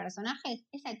miles de personajes,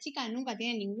 esa chica nunca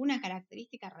tiene ninguna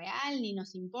característica real, ni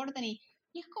nos importa, y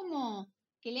es como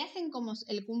que le hacen como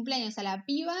el cumpleaños a la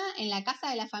piba en la casa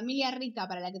de la familia rica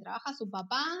para la que trabaja su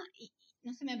papá,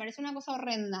 no sé, me pareció una cosa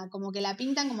horrenda, como que la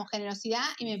pintan como generosidad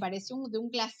y me pareció de un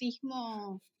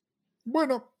clasismo.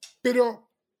 Bueno,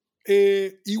 pero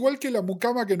igual que la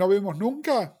mucama que no vemos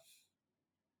nunca,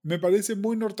 me parece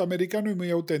muy norteamericano y muy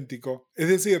auténtico. Es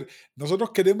decir,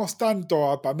 nosotros queremos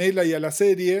tanto a Pamela y a la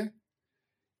serie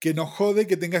que nos jode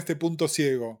que tenga este punto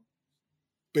ciego.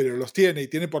 Pero los tiene, y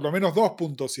tiene por lo menos 2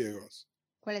 puntos ciegos.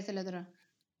 ¿Cuál es el otro?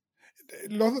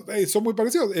 Son muy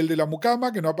parecidos. El de la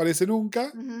mucama, que no aparece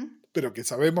nunca, pero que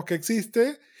sabemos que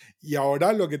existe, y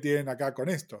ahora lo que tienen acá con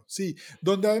esto. Sí,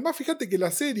 donde además fíjate que la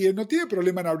serie no tiene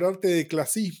problema en hablarte de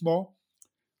clasismo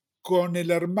con el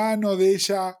hermano de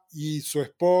ella y su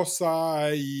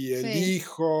esposa y el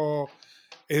hijo.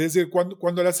 Es decir,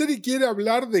 cuando la serie quiere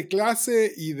hablar de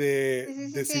clase y de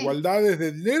desigualdades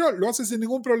de dinero, lo hace sin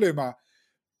ningún problema.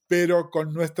 Pero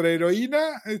con nuestra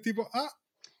heroína es tipo,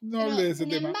 no hable de ese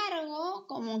tema. Sin embargo,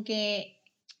 como que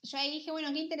yo ahí dije,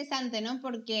 bueno, qué interesante, ¿no?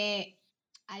 Porque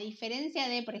a diferencia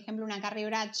de, por ejemplo, una Carrie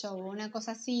Bradshaw o una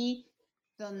cosa así,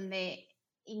 donde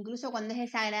incluso cuando es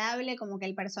desagradable, como que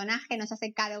el personaje no se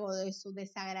hace cargo de su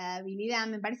desagradabilidad,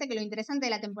 me parece que lo interesante de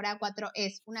la temporada 4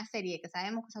 es una serie que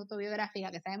sabemos que es autobiográfica,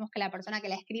 que sabemos que la persona que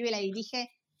la escribe y la dirige,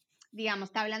 digamos,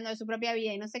 está hablando de su propia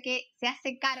vida y no sé qué, se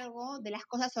hace cargo de las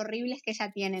cosas horribles que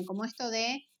ella tiene, como esto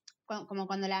de, como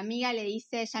cuando la amiga le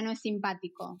dice, ya no es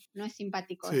simpático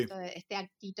esto de, este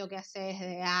actito que haces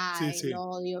de, lo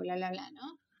odio, bla, bla, bla,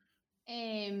 ¿no?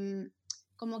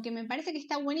 Como que me parece que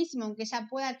está buenísimo que ella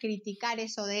pueda criticar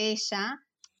eso de ella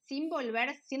sin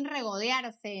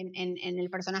regodearse en el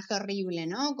personaje horrible,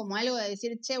 ¿no? Como algo de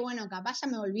decir, che, bueno, capaz ya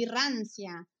me volví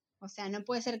rancia. O sea, no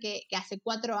puede ser que hace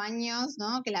 4 años,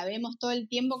 ¿no? Que la vemos todo el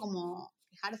tiempo como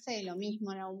quejarse de lo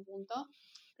mismo en algún punto.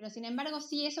 Pero sin embargo,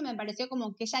 sí, eso me pareció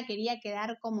como que ella quería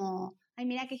quedar como, ay,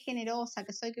 mirá qué generosa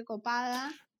que soy, qué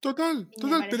copada. Total,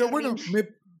 pero bueno,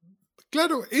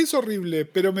 claro, es horrible,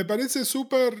 pero me parece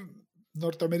súper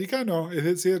norteamericano. Es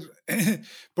decir,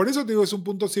 por eso te digo, es un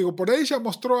punto ciego. Por ahí ella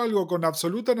mostró algo con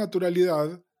absoluta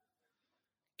naturalidad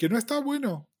que no está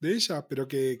bueno de ella, pero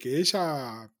que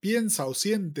ella piensa o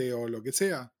siente o lo que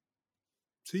sea.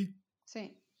 Sí.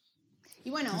 Sí. Y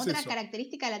bueno, otra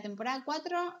característica de la temporada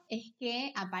 4 es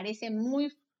que aparece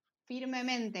muy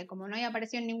firmemente, como no había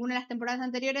aparecido en ninguna de las temporadas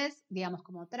anteriores, digamos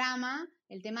como trama,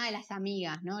 el tema de las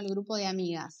amigas, ¿no? El grupo de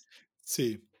amigas.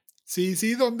 Sí.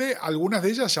 Sí, donde algunas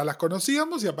de ellas ya las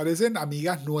conocíamos y aparecen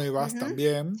amigas nuevas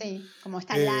también. Sí, como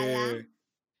está Lala.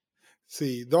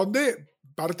 Sí, donde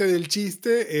parte del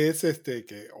chiste es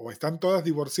que o están todas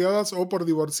divorciadas o por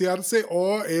divorciarse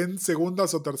o en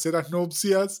segundas o terceras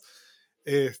nupcias,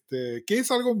 que es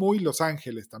algo muy Los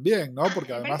Ángeles también, ¿no?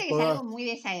 Porque me además parece que es algo muy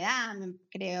de esa edad,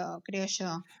 creo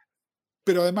yo.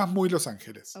 Pero además muy Los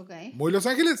Ángeles. Okay. Muy Los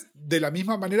Ángeles, de la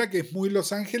misma manera que es muy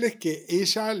Los Ángeles que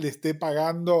ella le esté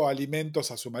pagando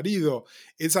alimentos a su marido.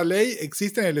 Esa ley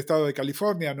existe en el estado de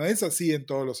California, no es así en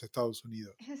todos los Estados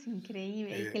Unidos. Eso es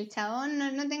increíble, que el chabón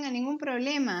no tenga ningún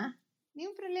problema.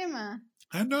 Ningún problema.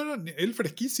 No, él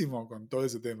fresquísimo con todo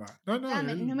ese tema. No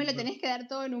me lo tenés que dar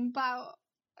todo en un pago.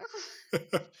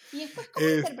 Y después, ¿cómo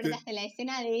interpretaste la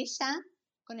escena de ella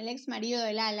con el ex marido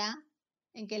de Lala?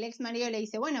 En que el ex marido le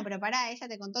dice, bueno, pero pará, ella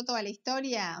te contó toda la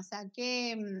historia. O sea,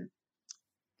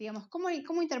 digamos, ¿cómo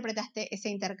interpretaste ese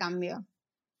intercambio?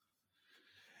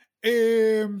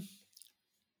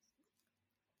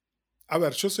 A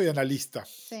ver, yo soy analista.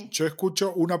 Sí. Yo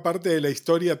escucho una parte de la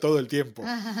historia todo el tiempo.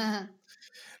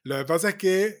 Lo que pasa es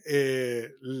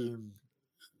que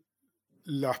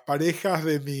las parejas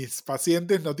de mis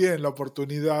pacientes no tienen la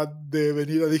oportunidad de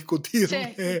venir a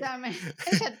discutirme. Sí, ¿ella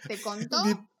te contó?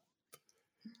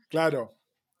 Claro.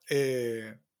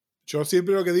 Yo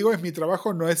siempre lo que digo es mi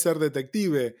trabajo no es ser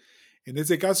detective. En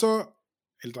ese caso,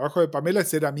 el trabajo de Pamela es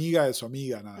ser amiga de su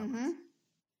amiga, nada más.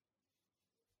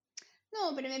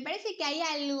 No, pero me parece que hay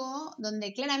algo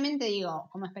donde claramente digo,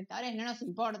 como espectadores no nos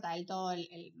importa todo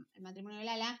el matrimonio de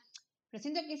Lala, pero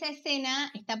siento que esa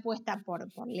escena está puesta por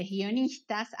los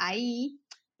guionistas ahí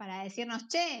para decirnos,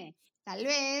 che, tal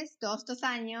vez todos estos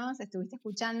años estuviste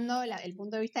escuchando el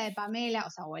punto de vista de Pamela,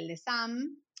 o el de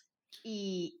Sam,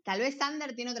 y tal vez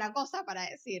Sander tiene otra cosa para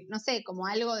decir, no sé, como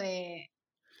algo de...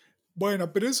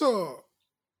 Bueno, pero eso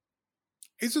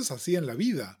es así en la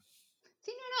vida.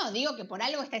 Sí, no, digo que por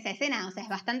algo está esa escena, o sea, es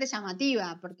bastante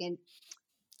llamativa, porque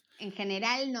en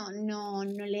general no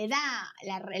le da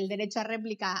el derecho a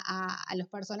réplica a los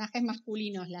personajes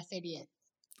masculinos la serie.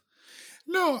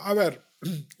 No, a ver,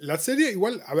 la serie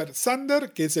igual, a ver,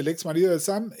 Sander, que es el ex marido de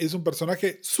Sam, es un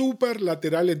personaje súper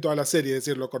lateral en toda la serie, es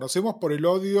decir, lo conocemos por el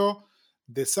odio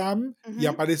de Sam y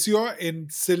apareció en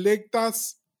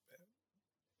selectas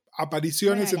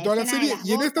apariciones en toda la serie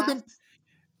y en esta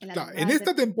en la Claro,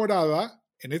 temporada.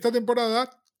 en esta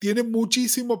temporada tiene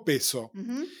muchísimo peso.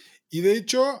 Ujú. Y de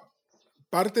hecho,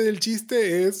 parte del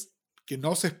chiste es que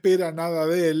no se espera nada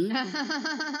de él.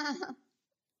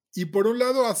 Y por un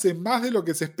lado hace más de lo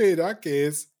que se espera, que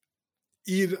es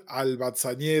ir al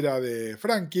Batzañera de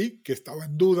Frankie, que estaba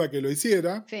en duda que lo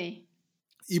hiciera. Sí.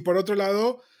 Y por otro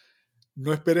lado,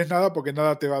 no esperes nada porque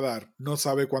nada te va a dar. No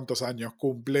sabe cuántos años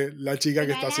cumple la chica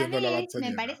que Pero a está la haciendo la vez, me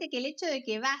Batzañera. parece que el hecho de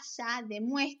que vaya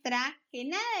demuestra que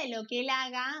nada de lo que él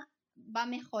haga va a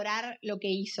mejorar lo que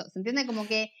hizo. ¿Se entiende? Como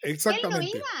que si él no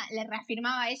Exactamente. iba, le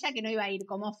reafirmaba a ella que no iba a ir.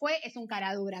 Como fue, es un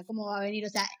cara dura. ¿Cómo va a venir? O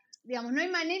sea, digamos, no hay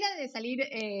manera de salir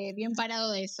bien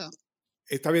parado de eso.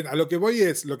 Está bien, a lo que voy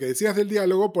es, lo que decías del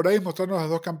diálogo, por ahí es mostrarnos las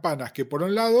dos campanas, que por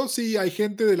un lado sí hay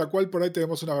gente de la cual por ahí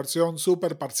tenemos una versión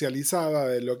súper parcializada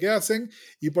de lo que hacen,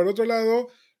 y por otro lado,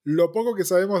 lo poco que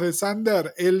sabemos de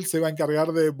Sander, él se va a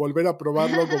encargar de volver a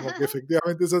probarlo como que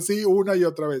efectivamente es así una y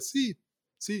otra vez. Sí,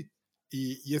 sí,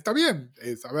 y está bien,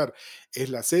 a ver, es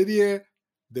la serie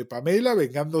de Pamela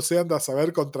vengándose anda a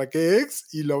saber contra qué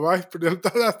ex y lo va a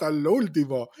explotar hasta lo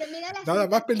último. Pero me da la Nada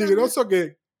más sensación, peligroso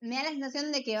que... me da la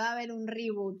sensación de que va a haber un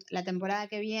reboot la temporada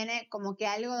que viene, como que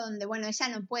algo donde, bueno, ella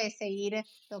no puede seguir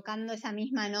tocando esa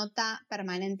misma nota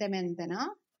permanentemente,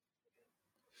 ¿no?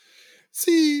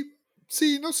 Sí,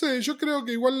 sí, no sé, yo creo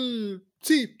que igual,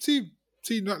 sí, sí,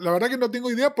 sí, la verdad que no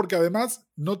tengo idea porque además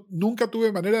nunca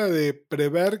tuve manera de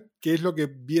prever qué es lo que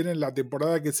viene en la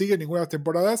temporada que sigue, ninguna de las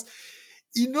temporadas,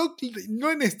 y no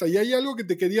en esta, y hay algo que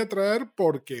te quería traer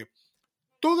porque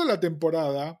toda la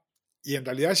temporada, y en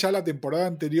realidad ya la temporada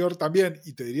anterior también,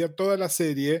 y te diría toda la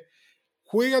serie,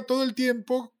 juega todo el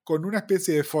tiempo con una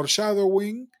especie de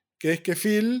foreshadowing, que es que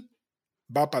Phil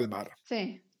va a palmar.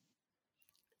 Sí.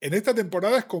 En esta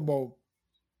temporada es como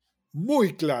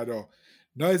muy claro.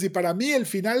 ¿No? Es decir, para mí el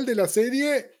final de la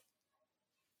serie,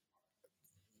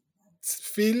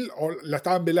 Phil la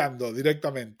estaban velando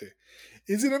directamente.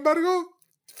 Y sin embargo,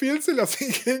 Phil se las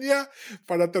ingenia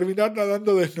para terminar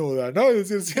nadando desnuda, ¿no? Es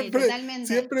decir, Sí, siempre, totalmente.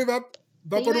 siempre va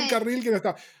Te por iba, un carril que no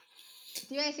está.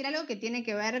 te iba a decir algo que tiene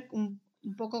que ver un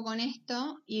poco con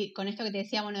esto y con esto que te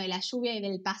decía, bueno, de la lluvia y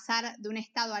del pasar de un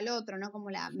estado al otro, ¿no? Como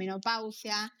la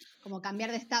menopausia, como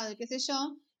cambiar de estado y qué sé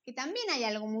yo, que también hay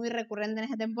algo muy recurrente en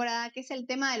esta temporada, que es el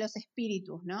tema de los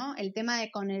espíritus, ¿no? El tema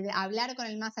de hablar con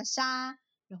el más allá,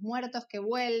 los muertos que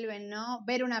vuelven, ¿no?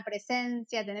 Ver una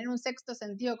presencia, tener un sexto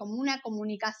sentido, como una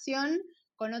comunicación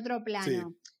con otro Sí,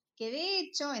 plano. Que de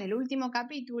hecho, en el último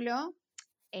capítulo,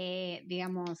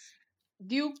 digamos,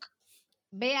 Duke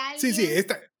ve a sí, sí, alguien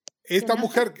que esta no,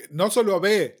 mujer no solo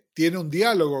ve, tiene un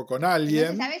diálogo con que no se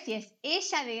alguien. sabe si es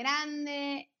ella de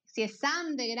grande, si es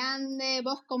Sam de grande.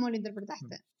 ¿Vos cómo lo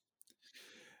interpretaste?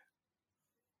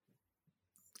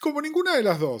 Como ninguna de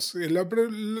las dos.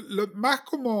 Más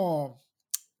como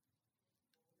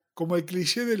el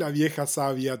cliché de la vieja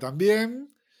sabia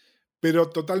también, pero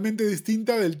totalmente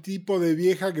distinta del tipo de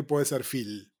vieja que puede ser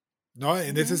Phil. ¿No?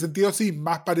 En ese Uh-huh. sentido, sí,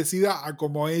 más parecida a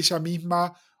como ella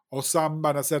misma o Sam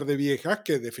van a ser de viejas,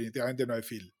 que definitivamente no es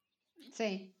Phil.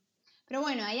 Sí. Pero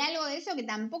bueno, hay algo de eso que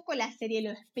tampoco la serie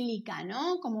lo explica,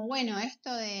 ¿no? Como bueno,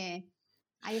 esto de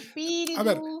hay A ver,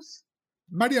 espíritus.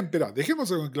 Marian, pero dejemos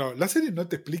algo en claro, la serie no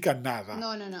te explica nada.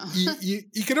 No, no, no.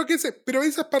 Y creo que pero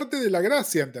esa es parte de la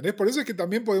gracia, ¿entendés? Por eso es que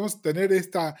también podemos tener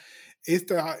esta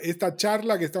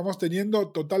charla que estamos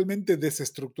teniendo totalmente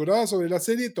desestructurada sobre la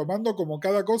serie, tomando como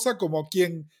cada cosa como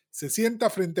quien se sienta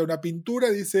frente a una pintura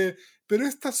y dice, pero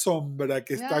esta sombra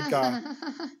que está acá,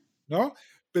 ¿no?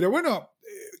 Pero bueno,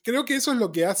 creo que eso es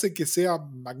lo que hace que sea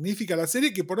magnífica la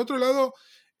serie, que por otro lado,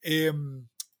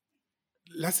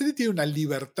 la serie tiene una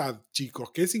libertad,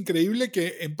 chicos, que es increíble,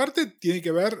 que en parte tiene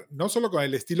que ver no solo con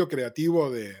el estilo creativo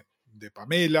de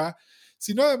Pamela,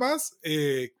 sino además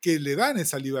que le dan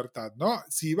esa libertad, ¿no?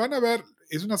 Si van a ver,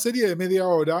 es una serie de media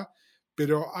hora,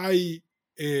 pero hay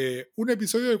un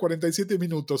episodio de 47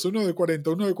 minutos, uno de 40,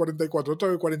 uno de 44,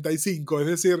 otro de 45, es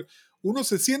decir, uno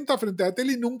se sienta frente a la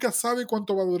tele y nunca sabe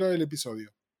cuánto va a durar el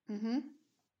episodio, Uh-huh.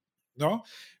 ¿no?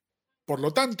 Por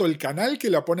lo tanto, el canal que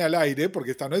la pone al aire,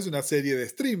 porque esta no es una serie de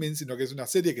streaming, sino que es una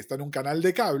serie que está en un canal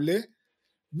de cable,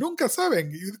 nunca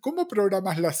saben cómo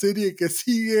programas la serie que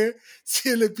sigue si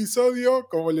el episodio,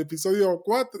 como el episodio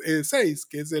 6,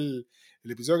 que es el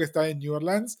episodio que está en New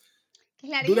Orleans, Que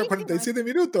es dura larguísimo, es 47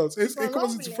 minutos. tipo Es como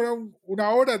si doble. fuera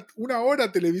una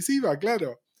hora televisiva,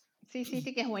 claro. Sí, sí,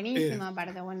 sí, que es Eh, buenísimo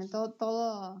aparte. Bueno,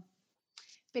 todo.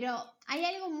 Pero hay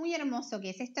algo muy hermoso que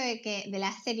es esto de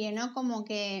la serie, ¿no? Como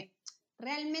que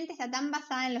realmente está tan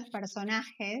basada en los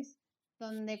personajes,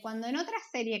 donde cuando en otra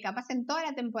serie, capaz en toda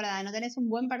la temporada, no tenés un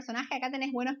buen personaje, acá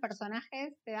tenés buenos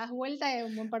personajes, te das vuelta de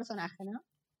un buen personaje, ¿no?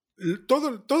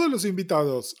 todos los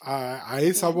invitados a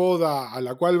esa Sí. boda a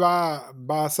la cual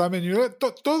va Sam en New York,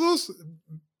 todos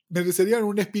merecerían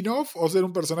un spin-off o ser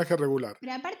un personaje regular.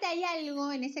 Pero aparte hay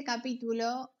algo en ese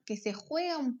capítulo que se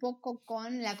juega un poco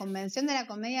con la convención de la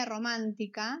comedia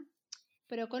romántica,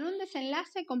 pero con un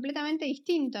desenlace completamente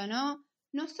distinto, ¿no?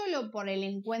 No solo por el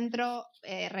encuentro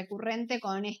recurrente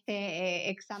con este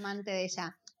ex amante de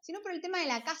ella, sino por el tema de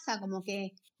la casa, como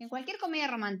que en cualquier comedia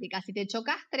romántica, si te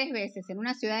chocas 3 veces en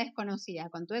una ciudad desconocida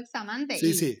con tu ex amante,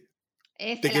 Sí, sí.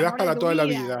 es Te el quedás amor de para tu toda la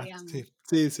vida, vida. digamos. Sí,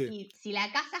 sí, sí. Y si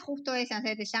la casa justo esa, no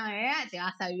sé, te llama, ¿verdad? Te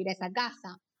vas a vivir a esa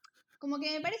casa. Como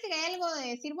que me parece que hay algo de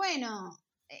decir, bueno,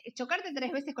 chocarte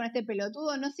 3 veces con este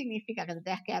pelotudo no significa que te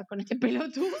tengas que quedar con este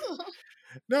pelotudo.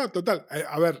 No, total.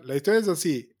 A ver, la historia es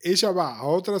así. Ella va a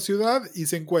otra ciudad y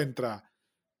se encuentra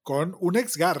con un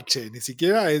ex garche. Ni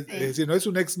siquiera es decir, no es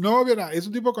un ex novio, es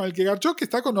un tipo con el que garchó que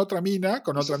está con otra mina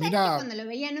Y yo sabes que cuando lo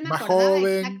veía no me más acordaba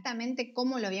joven. exactamente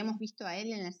cómo lo habíamos visto a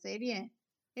él en la serie.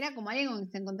 Era como alguien con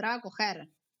quien se encontraba a coger.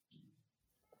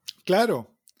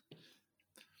 Claro.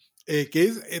 Que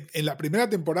es en la primera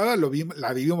temporada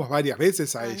la vivimos varias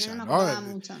veces a No ella, me ¿no? acordaba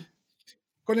mucho.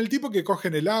 Con el tipo que coge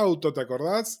en el auto, ¿te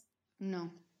acordás?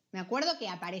 No. Me acuerdo que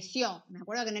apareció. Me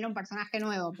acuerdo que no era un personaje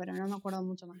nuevo, pero no me acuerdo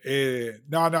mucho más.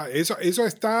 No, eso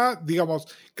está, digamos,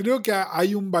 creo que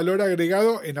hay un valor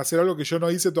agregado en hacer algo que yo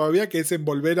no hice todavía, que es en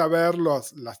volver a ver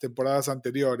las temporadas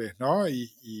anteriores, ¿no?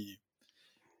 Y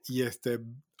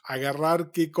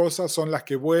agarrar qué cosas son las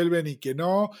que vuelven y qué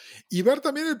no, y ver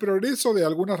también el progreso de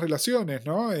algunas relaciones,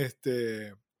 ¿no?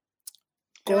 Pero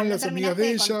Con bueno, las amigas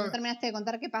de no ella. terminaste de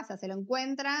contar qué pasa. Se lo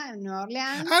encuentra en Nueva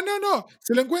Orleans. No,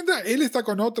 se lo encuentra, él está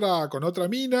con otra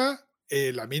mina,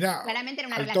 la mina Claramente era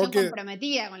una al relación toque,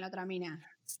 comprometida con la otra mina.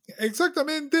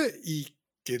 exactamente, y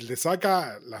que le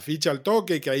saca la ficha al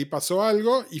toque, que ahí pasó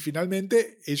algo, y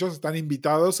finalmente ellos están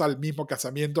invitados al mismo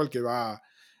casamiento al que va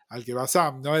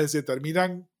Sam, ¿no? Es decir,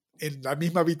 terminan en la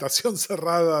misma habitación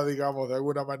cerrada, digamos, de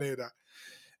alguna manera.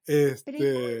 Pero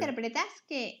 ¿y cómo interpretás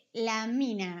que la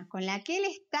mina con la que él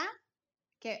está,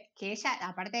 que ella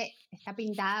aparte está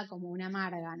pintada como una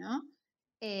amarga, ¿no?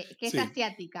 Que es Sí.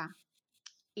 asiática.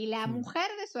 Y la mujer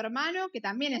de su hermano, que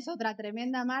también es otra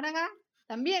tremenda amarga,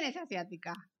 también es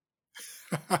asiática.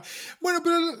 Bueno,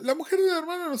 pero la mujer del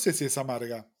hermano no sé si es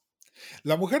amarga.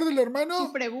 La mujer del hermano,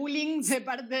 Sufre bullying de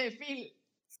parte de Phil.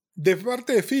 de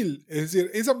parte de Phil, es decir,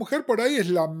 esa mujer por ahí es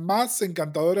la más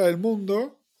encantadora del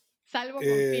mundo. Salvo con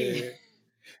Phil.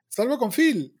 Salvo con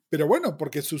Phil, pero bueno,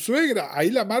 porque su suegra,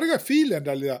 ahí la amarga es Phil en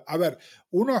realidad. A ver,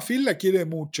 uno a Phil la quiere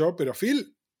mucho, pero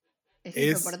Phil Es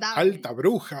es insoportable. alta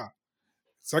bruja.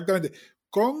 Exactamente.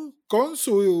 Con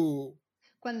su.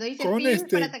 Cuando dice Con Phil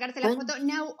para este. sacarse la Con, foto,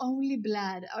 now only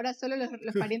blood. Ahora solo los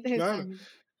parientes de claro. sangre.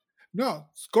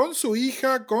 No, con su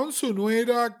hija, con su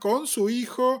nuera, con su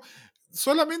hijo.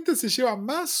 Solamente se lleva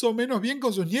más o menos bien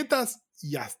con sus nietas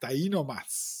y hasta ahí no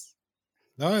más.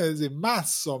 ¿No? Es decir,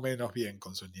 más o menos bien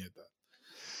con sus nietas.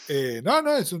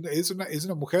 No, es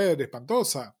una mujer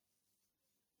espantosa.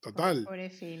 Total. Pobre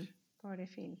Phil. Pobre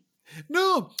Phil.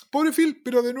 No, pobre Phil,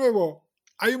 pero de nuevo,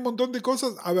 hay un montón de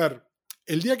cosas. A ver,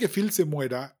 el día que Phil se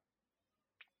muera,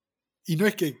 y no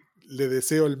es que le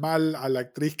deseo el mal a la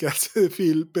actriz que hace de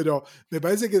Phil, pero me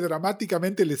parece que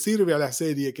dramáticamente le sirve a la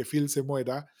serie que Phil se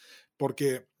muera,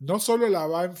 porque no solo la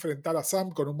va a enfrentar a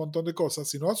Sam con un montón de cosas,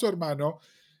 sino a su hermano,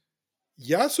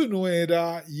 y a su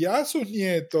nuera, y a sus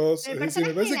nietos. El Es decir,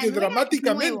 me personaje de parece la que nuera es nuevo,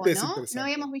 dramáticamente es ¿no? No interesante.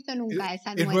 habíamos visto nunca a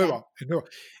esa Es nuera. nueva, es nueva.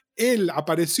 Él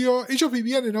apareció, ellos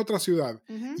vivían en otra ciudad,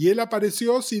 y él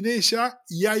apareció sin ella,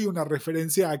 y hay una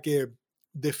referencia a que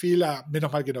desfila,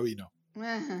 menos mal que no vino.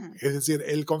 Es decir,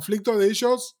 el conflicto de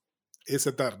ellos es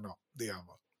eterno,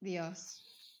 digamos. Dios.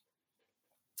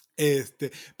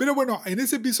 Pero bueno, en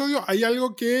ese episodio hay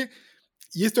algo que,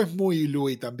 y esto es muy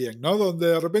Louis también, ¿no? Donde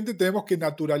de repente tenemos que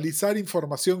naturalizar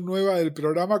información nueva del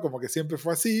programa, como que siempre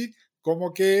fue así,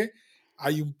 como que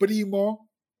hay un primo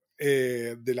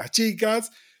de las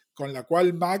chicas con la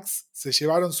cual Max se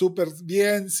llevaron súper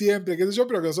bien siempre, qué sé yo,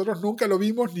 pero que nosotros nunca lo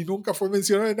vimos ni nunca fue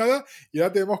mencionado de nada, y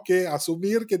ahora tenemos que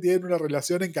asumir que tienen una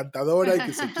relación encantadora y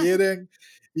que se quieren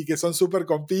y que son súper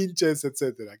compinches,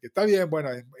 etcétera. Que está bien,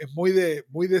 bueno, es muy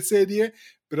de serie,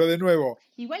 pero de nuevo.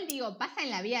 Igual digo, pasa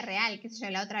en la vida real, qué sé yo,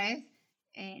 la otra vez,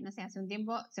 no sé, hace un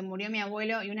tiempo se murió mi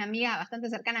abuelo y una amiga bastante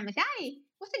cercana me decía, ay,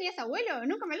 ¿vos tenías abuelo?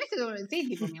 Nunca me hablaste. Sí,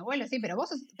 tipo, mi abuelo, sí, pero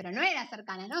pero no era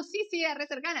cercana, ¿no? Sí, era re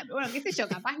cercana, pero bueno, qué sé yo,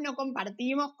 capaz no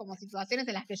compartimos como situaciones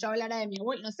en las que yo hablara de mi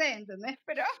abuelo, no sé, ¿entendés?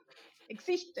 Pero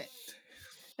existe.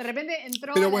 De repente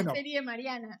entró Pero a la bueno, serie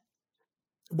Mariana.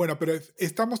 bueno, pero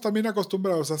estamos también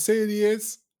acostumbrados a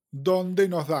series donde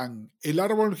nos dan el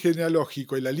árbol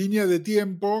genealógico y la línea de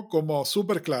tiempo como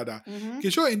súper clara. Que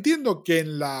yo entiendo que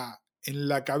en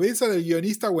la cabeza del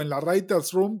guionista o en la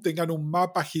writer's room tengan un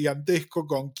mapa gigantesco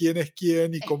con quién es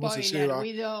quién y cómo se Spoiler, lleva.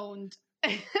 we don't.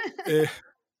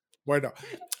 Bueno,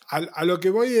 a lo que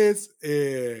voy es,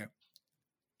 en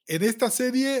esta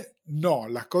serie, no,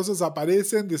 las cosas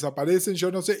aparecen, desaparecen,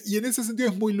 yo no sé, y en ese sentido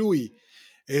es muy Louis.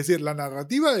 Es decir, la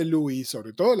narrativa de Louis,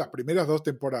 sobre todo las primeras 2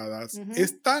 temporadas,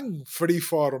 es tan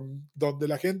freeform, donde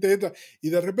la gente entra, y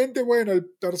de repente, bueno, el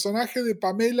personaje de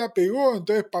Pamela pegó,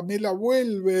 entonces Pamela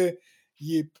vuelve,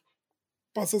 y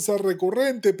pasa a ser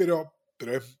recurrente, pero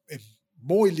es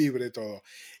muy libre todo.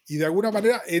 Y de alguna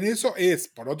manera, en eso es,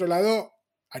 por otro lado,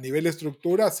 a nivel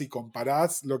estructura, si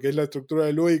comparás lo que es la estructura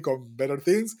de Louis con Better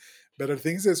Things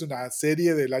es una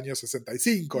serie del año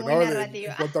 65, muy ¿no?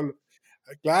 narrativa. En cuanto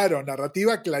a, claro,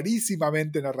 narrativa,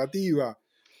 clarísimamente narrativa.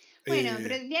 Bueno,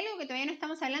 pero de algo que todavía no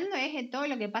estamos hablando es de todo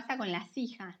lo que pasa con las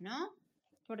hijas, ¿no?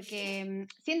 Porque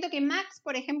siento que Max,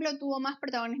 por ejemplo, tuvo más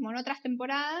protagonismo en otras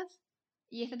temporadas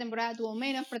y esta temporada tuvo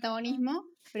menos protagonismo,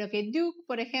 pero que Duke,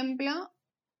 por ejemplo,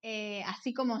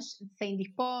 así como se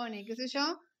indispone, qué sé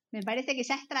yo, me parece que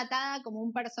ya es tratada como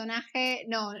un personaje,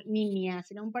 no niña,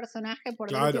 sino un personaje por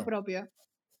derecho propio.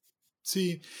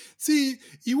 Sí, sí,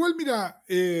 igual mira,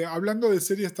 hablando de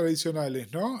series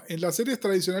tradicionales, ¿no? En las series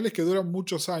tradicionales que duran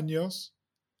muchos años,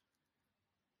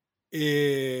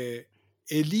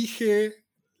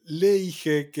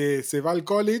 Leige que se va al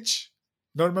college,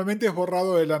 normalmente es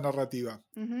borrado de la narrativa.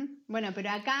 Bueno, pero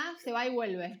acá se va y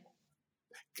vuelve.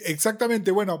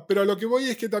 Exactamente, bueno, pero a lo que voy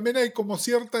es que también hay como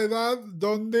cierta edad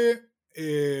donde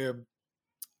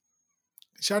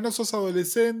ya no sos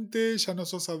adolescente, ya no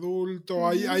sos adulto,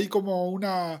 hay como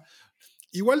una...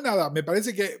 Igual nada, me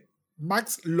parece que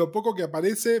Max, lo poco que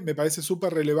aparece, me parece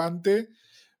súper relevante.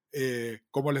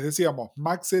 Como les decíamos,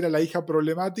 Max era la hija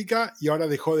problemática y ahora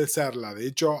dejó de serla. De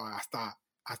hecho, hasta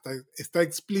está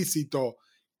explícito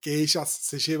que ellas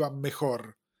se llevan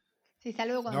mejor. Sí,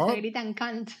 salvo cuando se gritan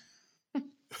Kant.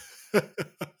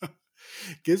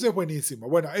 Que eso es buenísimo.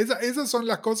 Bueno, esas son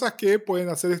las cosas que pueden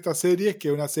hacer estas series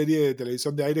que una serie de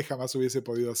televisión de aire jamás hubiese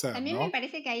podido hacer. También me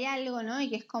parece que hay algo, ¿no? Y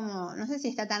que es como, no sé si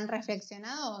está tan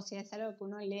reflexionado o si es algo que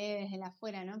uno lee desde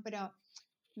afuera, ¿no? Pero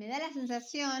me da la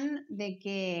sensación de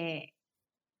que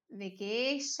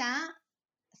ella,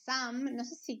 Sam, no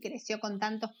sé si creció con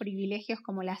tantos privilegios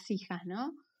como las hijas,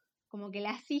 ¿no? Como que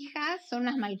las hijas son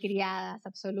unas malcriadas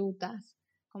absolutas.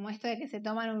 Como esto de que se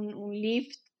toman un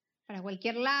lift para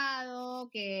cualquier lado,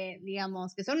 que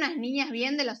digamos, que son unas niñas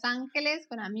bien de Los Ángeles,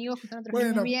 con amigos que son otros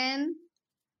niños bien.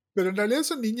 Pero en realidad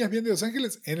son niñas bien de Los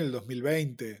Ángeles en el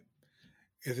 2020.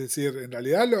 Es decir, en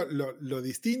realidad lo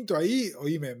distinto ahí,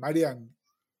 oíme, Marian,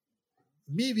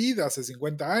 mi vida hace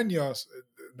 50 años,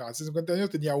 no, hace 50 años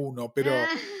tenía uno, pero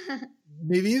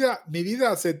mi vida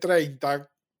hace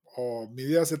 30, o mi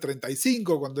vida hace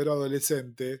 35 cuando era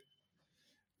adolescente.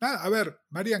 Nada, a ver,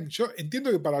 Marian, yo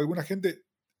entiendo que para alguna gente,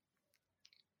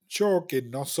 yo que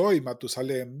no soy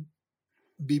Matusalem,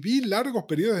 viví largos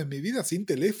periodos de mi vida sin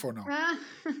teléfono.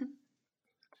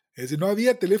 Es decir, no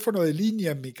había teléfono de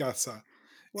línea en mi casa.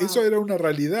 Wow. Eso era una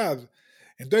realidad.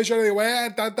 Entonces yo le digo,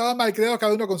 estaban mal creados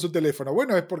cada uno con su teléfono.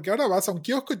 Bueno, es porque ahora vas a un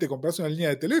kiosco y te compras una línea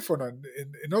de teléfono.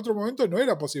 En otro momento no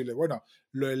era posible. Bueno,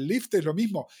 lo del Lyft es lo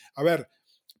mismo. A ver,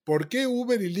 ¿por qué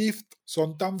Uber y Lyft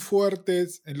son tan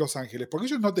fuertes en Los Ángeles? Porque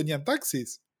ellos no tenían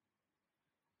taxis.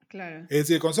 Claro. Es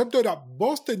decir, el concepto era,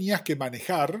 vos tenías que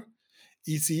manejar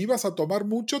y si ibas a tomar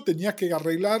mucho, tenías que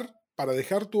arreglar para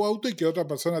dejar tu auto y que otra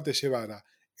persona te llevara.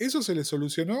 Eso se le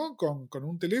solucionó con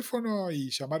un teléfono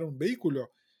y llamar a un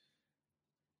vehículo.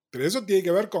 Pero eso tiene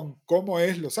que ver con cómo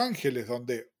es Los Ángeles,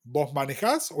 donde vos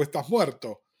manejás o estás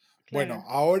muerto. Claro. Bueno,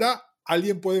 ahora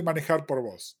alguien puede manejar por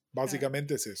vos.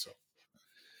 Básicamente claro. Es eso.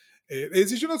 Es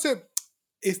decir, yo no sé,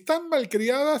 están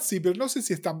malcriadas, sí, pero no sé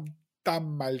si están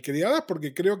tan malcriadas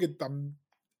porque creo que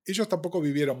ellos tampoco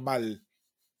vivieron mal,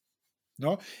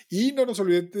 ¿no? Y no nos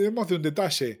olvidemos de un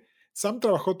detalle. Sam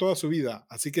trabajó toda su vida,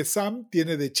 así que Sam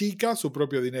tiene de chica su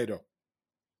propio dinero.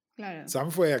 Claro. Sam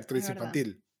fue actriz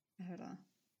infantil. Es verdad.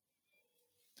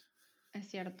 Es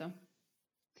cierto.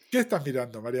 ¿Qué estás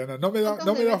mirando, Mariana? No me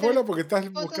das bola porque estás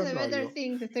buscando de Better algo.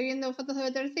 Things. Estoy viendo fotos de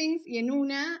Better Things y en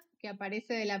una que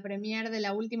aparece de la premiere de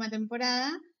la última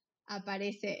temporada,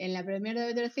 aparece en la premiere de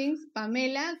Better Things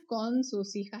Pamela con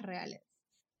sus hijas reales.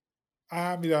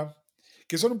 Ah, mira.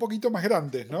 Que son un poquito más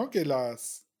grandes, ¿no? Que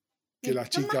las chicas.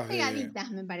 Son más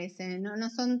pegaditas, me parece. No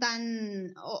son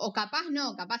tan... O capaz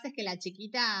no, capaz es que la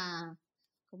chiquita,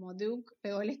 como Duke,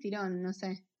 pegó el estirón, no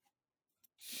sé.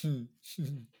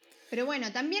 Pero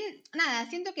bueno, también, nada,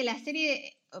 siento que la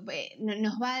serie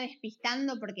nos va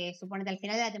despistando porque suponete al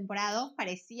final de la temporada 2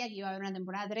 parecía que iba a haber una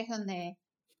temporada 3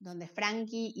 donde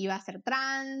Frankie iba a ser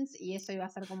trans y eso iba a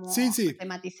ser como Sí.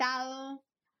 tematizado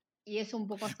y eso un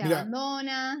poco se Mirá,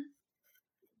 abandona.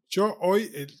 yo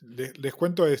hoy les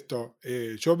cuento esto.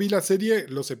 Yo vi la serie,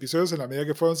 los episodios en la medida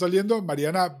que fueron saliendo.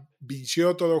 Mariana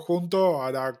vinció todo junto,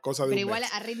 hará cosa de Pero un igual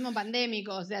mes. a ritmo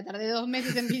pandémico, o sea, tardé 2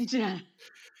 meses en pinchar.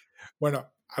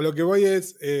 Bueno, a lo que voy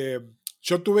es,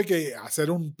 yo tuve que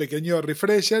hacer un pequeño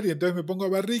refresher y entonces me pongo a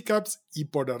ver recaps y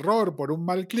por error, por un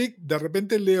mal clic, de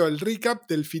repente leo el recap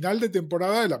del final de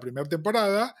temporada de la primera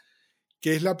temporada,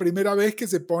 que es la primera vez que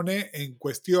se pone en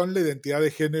cuestión la identidad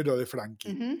de género de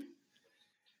Frankie.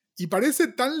 Y parece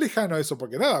tan lejano eso,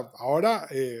 porque nada, ahora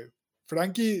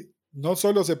Frankie no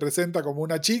solo se presenta como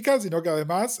una chica, sino que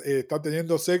además está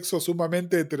teniendo sexo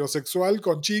sumamente heterosexual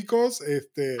con chicos.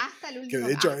 Hasta el que último,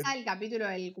 de hecho, hasta el capítulo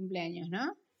del cumpleaños,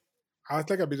 ¿no?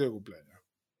 hasta el capítulo de cumpleaños.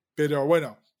 Pero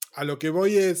bueno, a lo que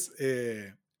voy es,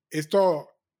 esto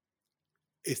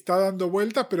está dando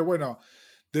vueltas, pero bueno,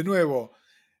 de nuevo,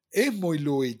 es muy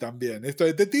Louis también. Esto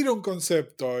de te tiro un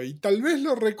concepto y tal vez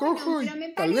lo recojo Bueno, pero me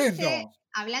y tal vez parece, no.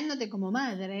 hablándote como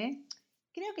madre,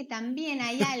 creo que también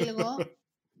hay algo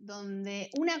donde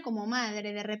una como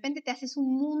madre de repente te haces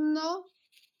un mundo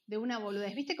de una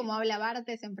boludez. ¿Viste cómo habla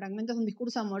Bartes en fragmentos de un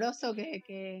discurso amoroso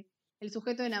que el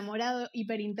sujeto enamorado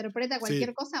hiperinterpreta cualquier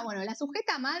Sí. cosa? Bueno, la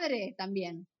sujeta madre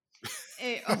también.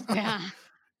 O sea,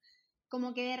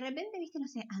 como que de repente, viste, no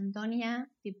sé,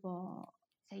 Antonia, tipo,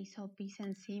 se hizo pis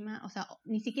encima, o sea,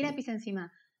 ni siquiera pis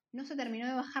encima, no se terminó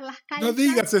de bajar las No calzas.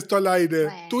 digas esto al aire.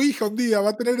 Bueno. Tu hija un día va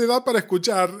a tener edad para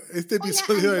escuchar este Hola,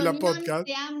 episodio de la Antonión, podcast.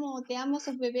 te amo,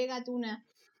 sos bebé gatuna.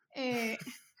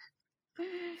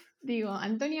 Digo,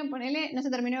 Antonia, ponele, no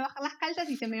se terminó de bajar las calzas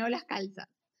y se meó las calzas.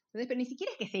 Entonces, pero ni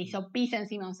siquiera es que se hizo pis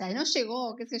encima, o sea, no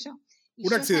llegó, qué sé yo. Y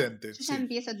Un accidente, yo ya sí.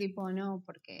 empiezo tipo, no,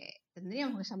 porque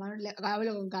tendríamos que llamar, acá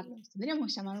hablo con Carlos, tendríamos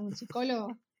que llamar a un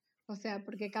psicólogo. O sea,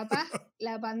 porque capaz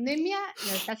la pandemia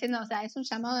lo está haciendo, o sea, es un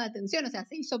llamado de atención, o sea,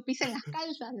 se hizo pis en las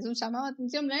calzas, es un llamado de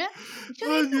atención, bla, bla, y yo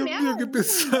de Ay, eso Dios me mío, hago qué un mundo,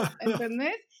 pesado.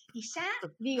 ¿entendés? Y ya,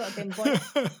 digo,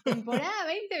 temporada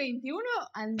 2021,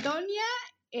 Antonia,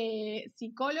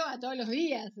 psicóloga todos los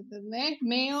días, ¿entendés?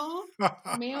 Meo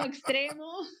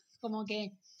extremo, como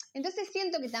que... Entonces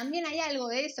siento que también hay algo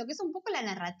de eso, que es un poco la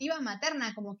narrativa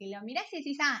materna, como que lo mirás y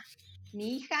decís, ah,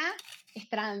 mi hija es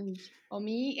trans, o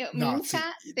mi No,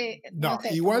 hija, sí. no No,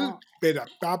 sé, igual, como espera,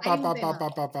 hay un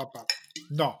tema.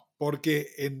 No,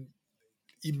 porque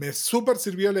y me súper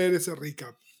sirvió leer ese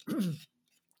recap.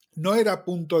 No era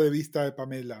punto de vista de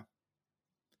Pamela.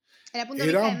 Era punto de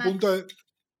Era vista de un Max, punto de...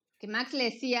 que Max le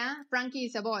decía, Frankie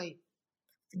is a boy.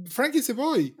 Frankie se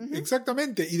voy,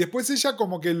 exactamente. Y después ella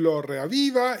como que lo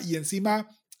reaviva y encima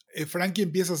Frankie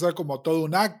empieza a hacer como todo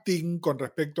un acting con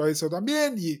respecto a eso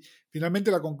también y finalmente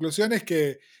la conclusión es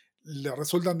que le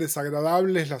resultan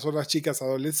desagradables las otras chicas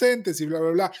adolescentes y bla,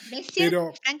 bla, bla. Es cierto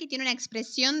Pero que Frankie tiene una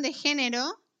expresión de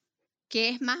género que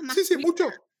es más sí,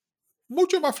 masculina.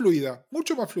 mucho más fluida,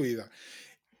 mucho más fluida.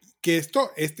 Que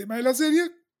esto es tema de la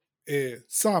serie.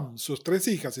 Sam, sus 3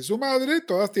 hijas y su madre,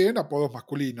 todas tienen apodos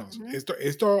masculinos.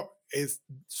 Esto es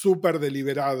súper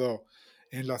deliberado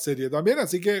en la serie también,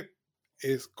 así que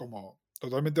es como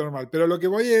totalmente normal. Pero lo que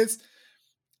voy es,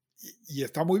 y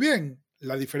está muy bien,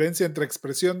 la diferencia entre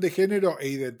expresión de género e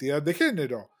identidad de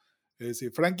género. Es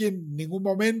decir, Frankie en ningún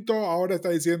momento ahora está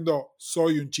diciendo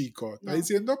soy un chico, está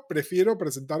diciendo prefiero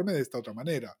presentarme de esta otra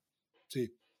manera.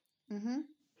 Sí.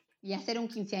 Y hacer un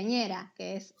quinceañera,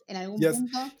 que es en algún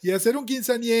punto. Y hacer un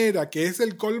quinceañera, que es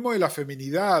el colmo de la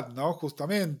feminidad, ¿no?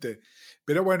 Justamente.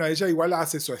 Pero bueno, ella igual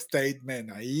hace su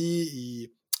statement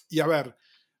ahí y a ver,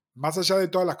 más allá de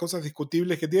todas las cosas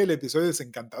discutibles que tiene, el episodio es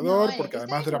encantador, porque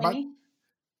además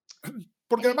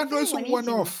no es un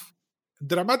one-off.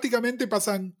 Dramáticamente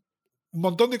pasan un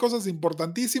montón de cosas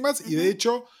importantísimas y de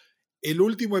hecho el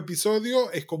último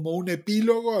episodio es como un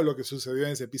epílogo a lo que sucedió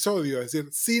en ese episodio. Es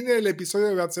decir, sin el episodio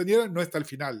de Quinceañera no está el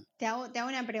final. Te hago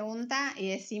una pregunta y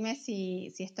decime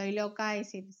si estoy loca y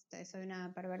si soy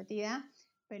una pervertida,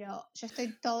 pero yo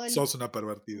estoy todo el... Sos una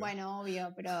pervertida. Bueno,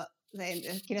 obvio, pero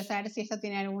quiero saber si esto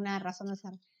tiene alguna razón de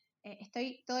ser.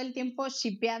 Estoy todo el tiempo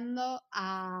shippeando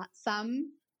a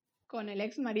Sam con el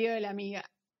ex marido de la amiga.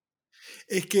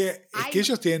 Es que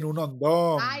ellos tienen un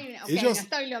ondón. No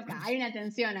estoy loca, hay una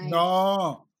tensión ahí.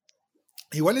 No.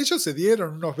 Igual ellos se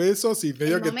dieron unos besos y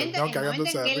medio que terminaron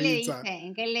cagándose de risa.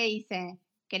 ¿En qué él le dice?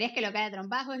 ¿Querés que lo cae a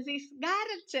trompadas? Vos decís,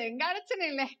 garchen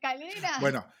en la escalera.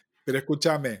 Bueno, pero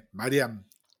escúchame, Mariam.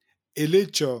 El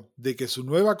hecho de que su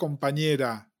nueva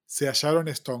compañera sea Sharon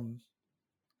Stone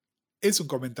es un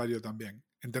comentario también.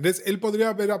 ¿Entendés? Él podría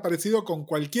haber aparecido con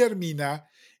cualquier mina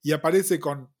y aparece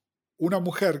con una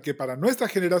mujer que para nuestra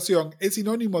generación es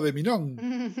sinónimo de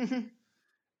minón.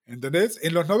 ¿Entendés?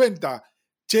 En los 90,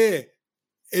 che,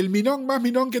 el minón más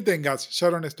minón que tengas,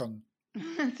 Sharon Stone.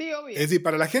 Sí, obvio. Es decir,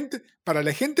 para la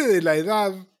gente de la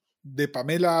edad de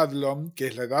Pamela Adlon, que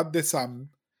es la edad de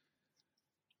Sam,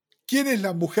 ¿quién es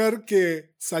la mujer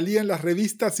que salía en las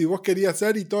revistas y vos querías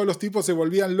ser y todos los tipos se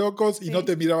volvían locos y Sí. no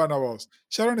te miraban a vos?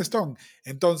 Sharon Stone.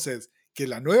 Entonces, que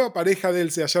la nueva pareja de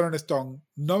él sea Sharon Stone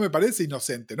no me parece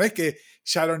inocente. No es que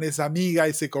Sharon es amiga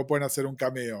y se copó en hacer un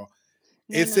cameo.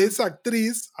 Es esa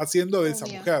actriz haciendo de esa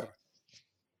Obvio. mujer.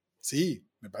 Sí,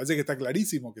 me parece que está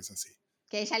clarísimo que es así.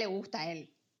 Que a ella le gusta a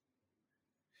él.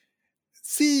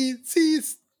 Sí,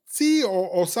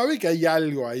 o sabe que hay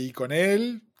algo ahí con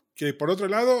él, que por otro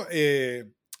lado,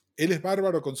 él es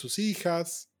bárbaro con sus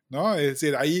hijas, ¿no? Es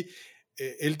decir, ahí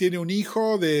él tiene un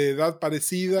hijo de edad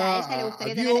parecida O sea, a ella le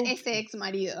gustaría a tener Duke. ese ex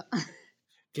marido.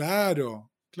 Claro.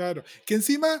 Que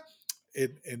encima,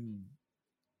 él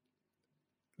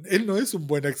no es un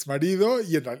buen ex marido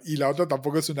y la otra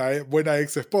tampoco es una buena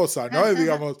ex esposa, ¿no?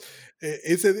 Digamos,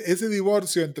 ese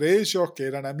divorcio entre ellos, que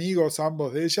eran amigos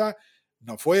ambos de ella,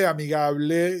 no fue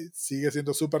amigable, sigue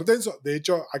siendo súper tenso. De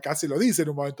hecho, acá se lo dice en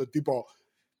un momento, tipo,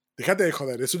 déjate de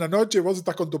joder, es una noche, vos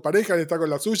estás con tu pareja, él está con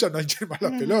la suya, no hinches más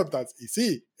las pelotas. Y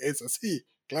sí, es así,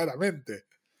 claramente.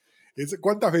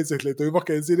 ¿Cuántas veces le tuvimos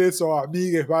que decir eso a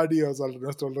amigues varios a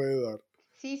nuestro alrededor?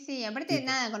 Sí, aparte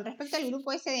nada, con respecto al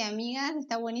grupo ese de amigas,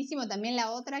 está buenísimo también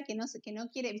la otra que no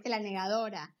quiere, viste, la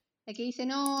negadora, la que dice,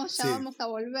 no, ya vamos a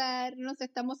volver, nos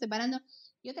estamos separando.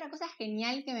 Y otra cosa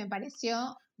genial que me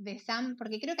pareció de Sam,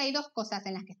 porque creo que hay dos cosas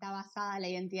en las que está basada la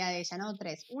identidad de ella, ¿no?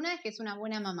 Tres. Una es que es una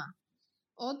buena mamá,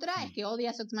 otra es que odia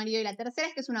a su exmarido y la tercera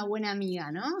es que es una buena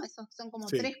amiga, ¿no? Esos son como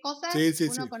tres cosas que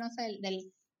uno conoce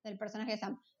del personaje de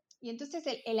Sam. Y entonces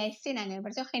la escena que me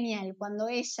pareció genial, cuando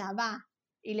ella va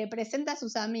y le presenta a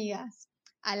sus amigas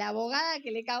a la abogada que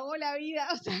le cagó la vida,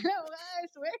 o sea, la abogada de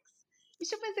su ex. Y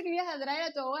yo pensé que ibas a traer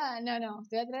a tu abogada. No,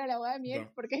 te voy a traer a la abogada de mi ex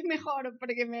porque es mejor,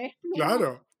 porque me desplumó.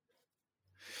 Claro.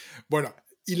 Bueno,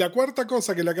 y la cuarta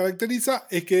cosa que la caracteriza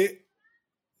es que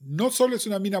no solo es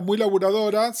una mina muy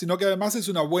laburadora, sino que además es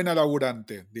una buena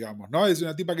laburante, digamos, ¿no? Es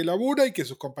una tipa que labura y que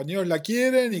sus compañeros la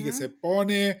quieren y que se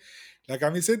pone la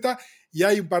camiseta. Y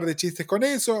hay un par de chistes con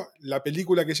eso. La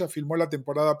película que ella filmó la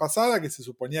temporada pasada, que se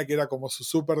suponía que era como su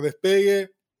súper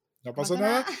despegue, no pasó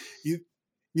nada.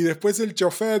 Y después el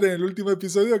chofer en el último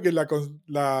episodio que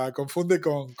la confunde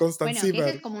con Constance Zimmer. Bueno, que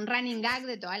ese es como un running gag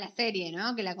de toda la serie,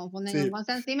 ¿no? Que la confunden con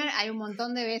Constance Zimmer. Hay un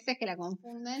montón de veces que la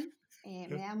confunden. Me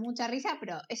da mucha risa,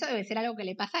 pero eso debe ser algo que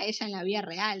le pasa a ella en la vida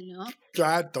real, ¿no?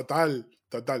 Claro, total.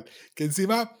 Que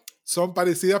encima son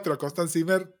parecidas, pero Constance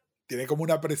Zimmer tiene como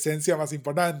una presencia más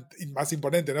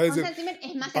imponente, ¿no? Constance Zimmer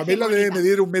es más Pamela debe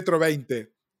medir 1,20 m.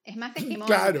 Es más hegemónica.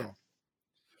 Claro.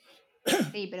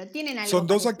 Sí, pero tienen algo son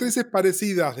dos actrices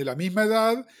parecidas de la misma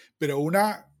edad, pero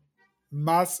una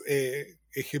más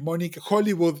hegemónica,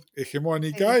 Hollywood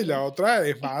hegemónica, y la otra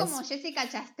es más... Es como Jessica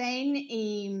Chastain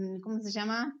y... ¿cómo se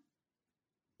llama?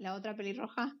 La otra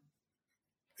pelirroja.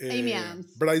 Amy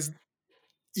Adams. Bryce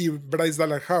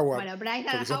Dallas Howard. Bueno, Bryce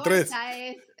Dallas son Howard tres. ya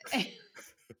es...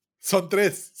 son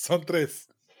tres.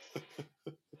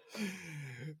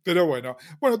 Pero bueno,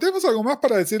 ¿tenemos algo más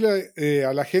para decirle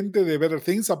a la gente de Better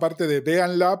Things, aparte de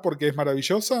véanla porque es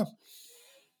maravillosa?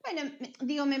 Bueno,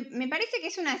 digo, me parece que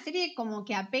es una serie como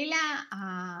que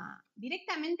apela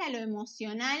directamente a lo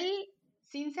emocional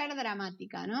sin ser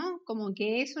dramática, ¿no? Como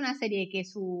que es una serie que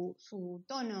su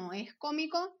tono es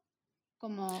cómico,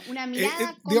 como una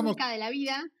mirada cómica de la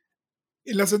vida.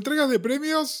 En las entregas de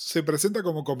premios se presenta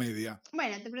como comedia.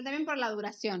 Bueno, pero también por la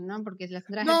duración, ¿no? Porque las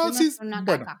entregas de premios son una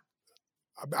caja.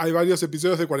 Hay varios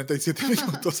episodios de 47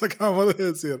 minutos, acabamos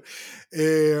de decir.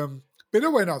 Pero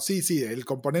bueno, sí, el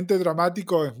componente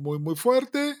dramático es muy, muy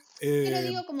fuerte. Pero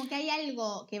digo como que hay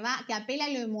algo que apela a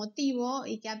lo emotivo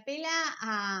y que apela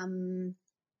a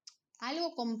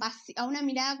algo a una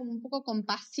mirada como un poco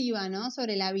compasiva, ¿no?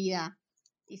 Sobre la vida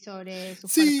y sobre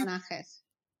sus personajes.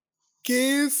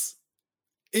 Que es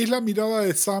la mirada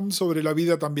de Sam sobre la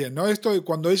vida también, ¿no? Esto de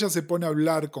cuando ella se pone a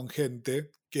hablar con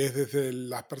gente, que es desde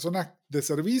las personas de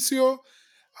servicio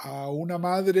a una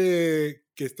madre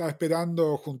que está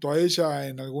esperando junto a ella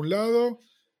en algún lado.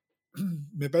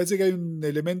 Me parece que hay un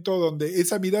elemento donde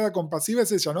esa mirada compasiva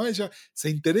es ella, ¿no? Ella se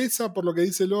interesa por lo que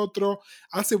dice el otro,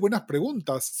 hace buenas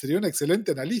preguntas, sería una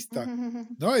excelente analista,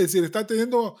 ¿no? Es decir, está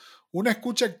teniendo una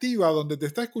escucha activa donde te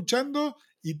está escuchando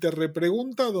y te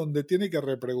repregunta donde tiene que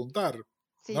repreguntar,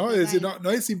 ¿no? Es decir,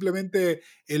 no es simplemente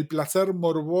el placer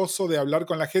morboso de hablar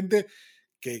con la gente,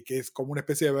 que es como una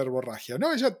especie de verborragia.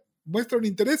 No, ella muestra un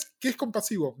interés que es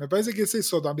compasivo. Me parece que es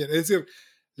eso también. Es decir,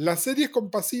 la serie es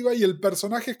compasiva y el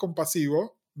personaje es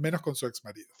compasivo, menos con su ex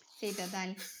marido. Sí,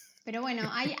 total. Pero bueno,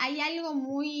 hay algo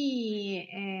muy,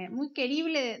 muy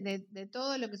querible de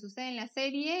todo lo que sucede en la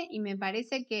serie y me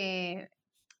parece que,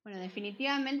 bueno,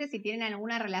 definitivamente si tienen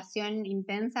alguna relación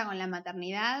intensa con la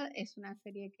maternidad, es una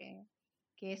serie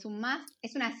que es un más.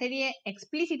 Es una serie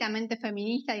explícitamente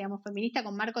feminista, digamos, feminista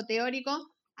con marco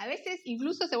teórico. A veces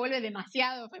incluso se vuelve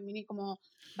demasiado feminista, como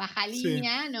baja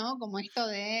línea, sí, ¿no? Como esto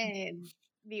de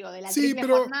la triple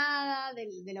jornada,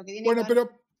 de lo que tiene bueno, que ver...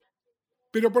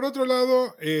 Pero por otro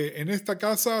lado, en esta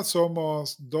casa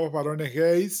somos dos varones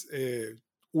gays,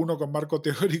 uno con marco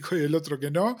teórico y el otro que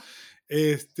no,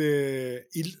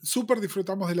 y súper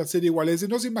disfrutamos de la serie igual. Es decir,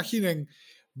 no se imaginen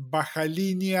baja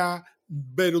línea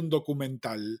ver un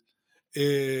documental.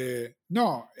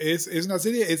 No, es una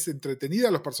serie, es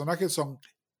entretenida, los personajes son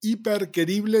hiper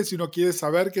queribles y uno quiere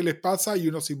saber qué les pasa y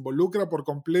uno se involucra por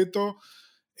completo.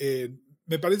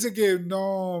 Me parece que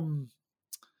no...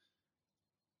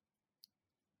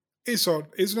 Eso,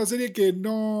 es una serie que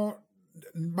no,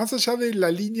 más allá de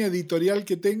la línea editorial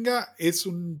que tenga, es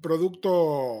un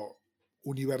producto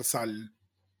universal,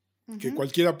 que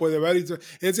cualquiera puede ver.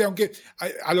 Es decir, aunque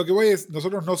a lo que voy es,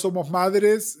 nosotros no somos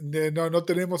madres, no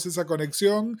tenemos esa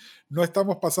conexión, no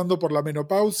estamos pasando por la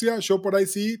menopausia, yo por ahí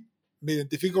sí me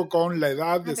identifico con la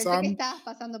edad de pensé Sam. Que estabas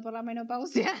pasando por la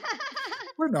menopausia.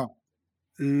 Bueno,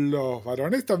 los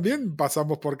varones también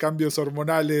pasamos por cambios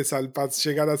hormonales al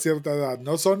llegar a cierta edad.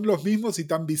 No son los mismos y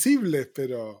tan visibles,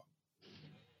 pero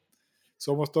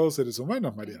somos todos seres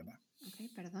humanos, Mariana.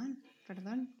 Ok,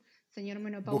 perdón. Señor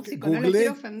menopáusico, no lo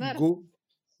quiero ofender.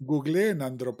 Googleé en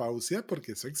andropausia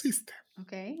porque eso existe.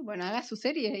 Ok, bueno, haga su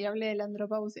serie y hable de la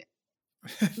andropausia.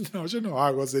 No, yo no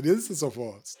hago series, eso sos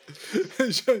vos.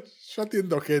 yo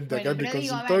atiendo gente acá en mi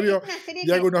consultorio y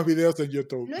hago unos videos en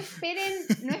YouTube. No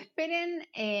esperen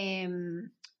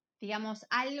digamos,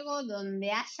 algo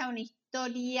donde haya una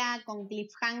historia con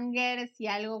cliffhangers y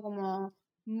algo como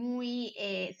muy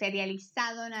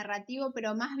serializado, narrativo,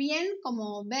 pero más bien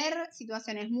como ver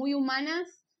situaciones muy humanas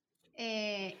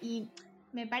y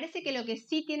me parece que lo que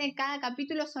sí tiene cada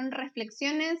capítulo son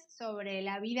reflexiones sobre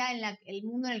la vida, el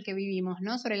mundo en el que vivimos,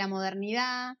 ¿no? Sobre la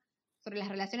modernidad, sobre las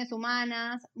relaciones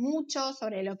humanas, mucho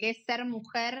sobre lo que es ser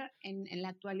mujer en la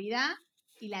actualidad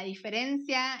y la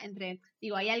diferencia entre,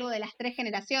 hay algo de las 3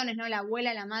 generaciones, ¿no? La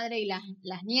abuela, la madre y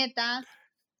las nietas.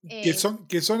 Que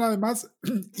son además,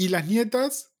 y las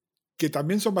nietas, que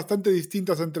también son bastante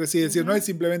distintas entre sí, es decir, no es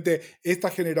simplemente esta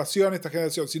generación,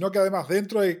 sino que además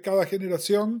dentro de cada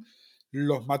generación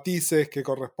los matices que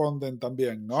corresponden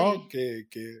también, ¿no? Sí.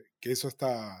 Que eso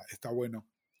está bueno.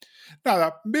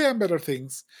 Nada, vean Better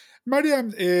Things.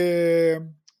 Marian,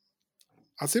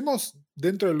 hacemos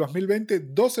dentro del 2020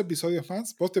 2 episodios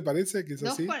más. ¿Vos te parece que es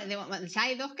así? Ya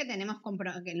hay 2 que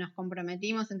que nos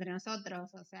comprometimos entre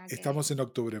nosotros. O sea que... Estamos en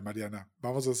octubre, Mariana.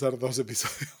 Vamos a hacer 2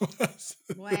 episodios más.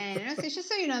 Bueno, no sé, yo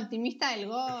soy una optimista del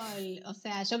gol. O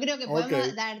sea, yo creo que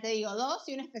podemos dar, te digo, 2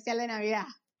 y un especial de Navidad.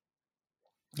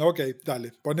 Ok,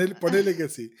 dale, ponele que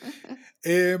sí.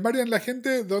 Marian, ¿la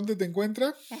gente dónde te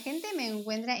encuentra? La gente me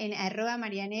encuentra en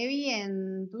 @marianevi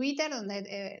en Twitter,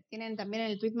 donde tienen también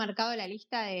en el tweet marcado la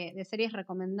lista de series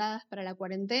recomendadas para la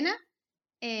cuarentena.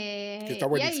 Que está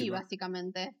buenísima. Y ahí,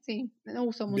 básicamente, sí, no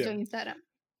uso mucho Instagram.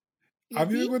 A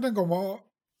mí me encuentran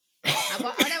como...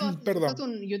 Ahora vos sos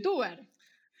un youtuber.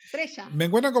 Estrella. Me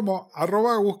encuentran como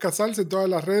 @GusCasals en todas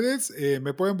las redes.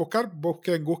 Me pueden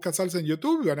busquen GusCasals en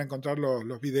YouTube y van a encontrar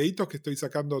los videitos que estoy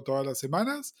sacando todas las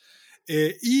semanas.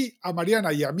 Y a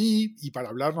Mariana y a mí, y para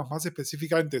hablarnos más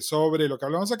específicamente sobre lo que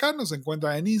hablamos acá, nos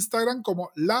encuentran en Instagram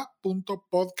como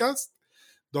la.podcast,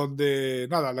 donde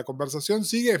nada, la conversación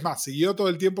sigue. Es más, siguió todo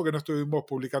el tiempo que no estuvimos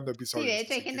publicando episodios. Sí, de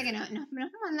hecho hay gente que nos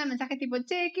manda mensajes tipo,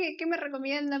 che, ¿qué me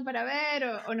recomiendan para ver?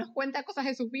 O nos cuenta cosas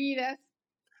de sus vidas.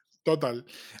 Total.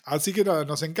 Así que nada,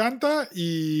 nos encanta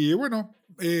y bueno,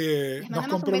 nos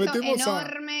comprometemos un beso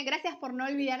enorme. Gracias por no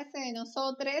olvidarse de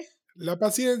nosotros. La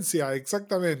paciencia,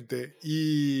 exactamente.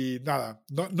 Y nada,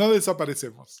 no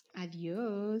desaparecemos.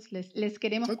 Adiós. Les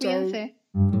queremos, chau, cuídense.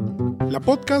 La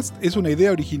podcast es una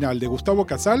idea original de Gustavo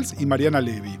Casals y Mariana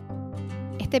Levy.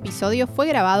 Este episodio fue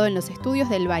grabado en los estudios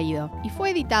del Baído y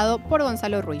fue editado por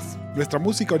Gonzalo Ruiz. Nuestra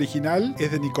música original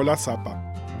es de Nicolás Zapa.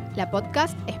 La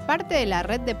podcast es parte de la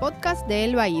red de podcast de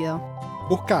El Baído.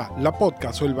 Busca La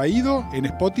Podcast o El Baído en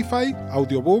Spotify,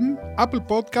 Audioboom, Apple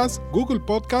Podcasts, Google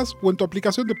Podcasts o en tu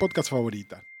aplicación de podcast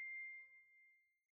favorita.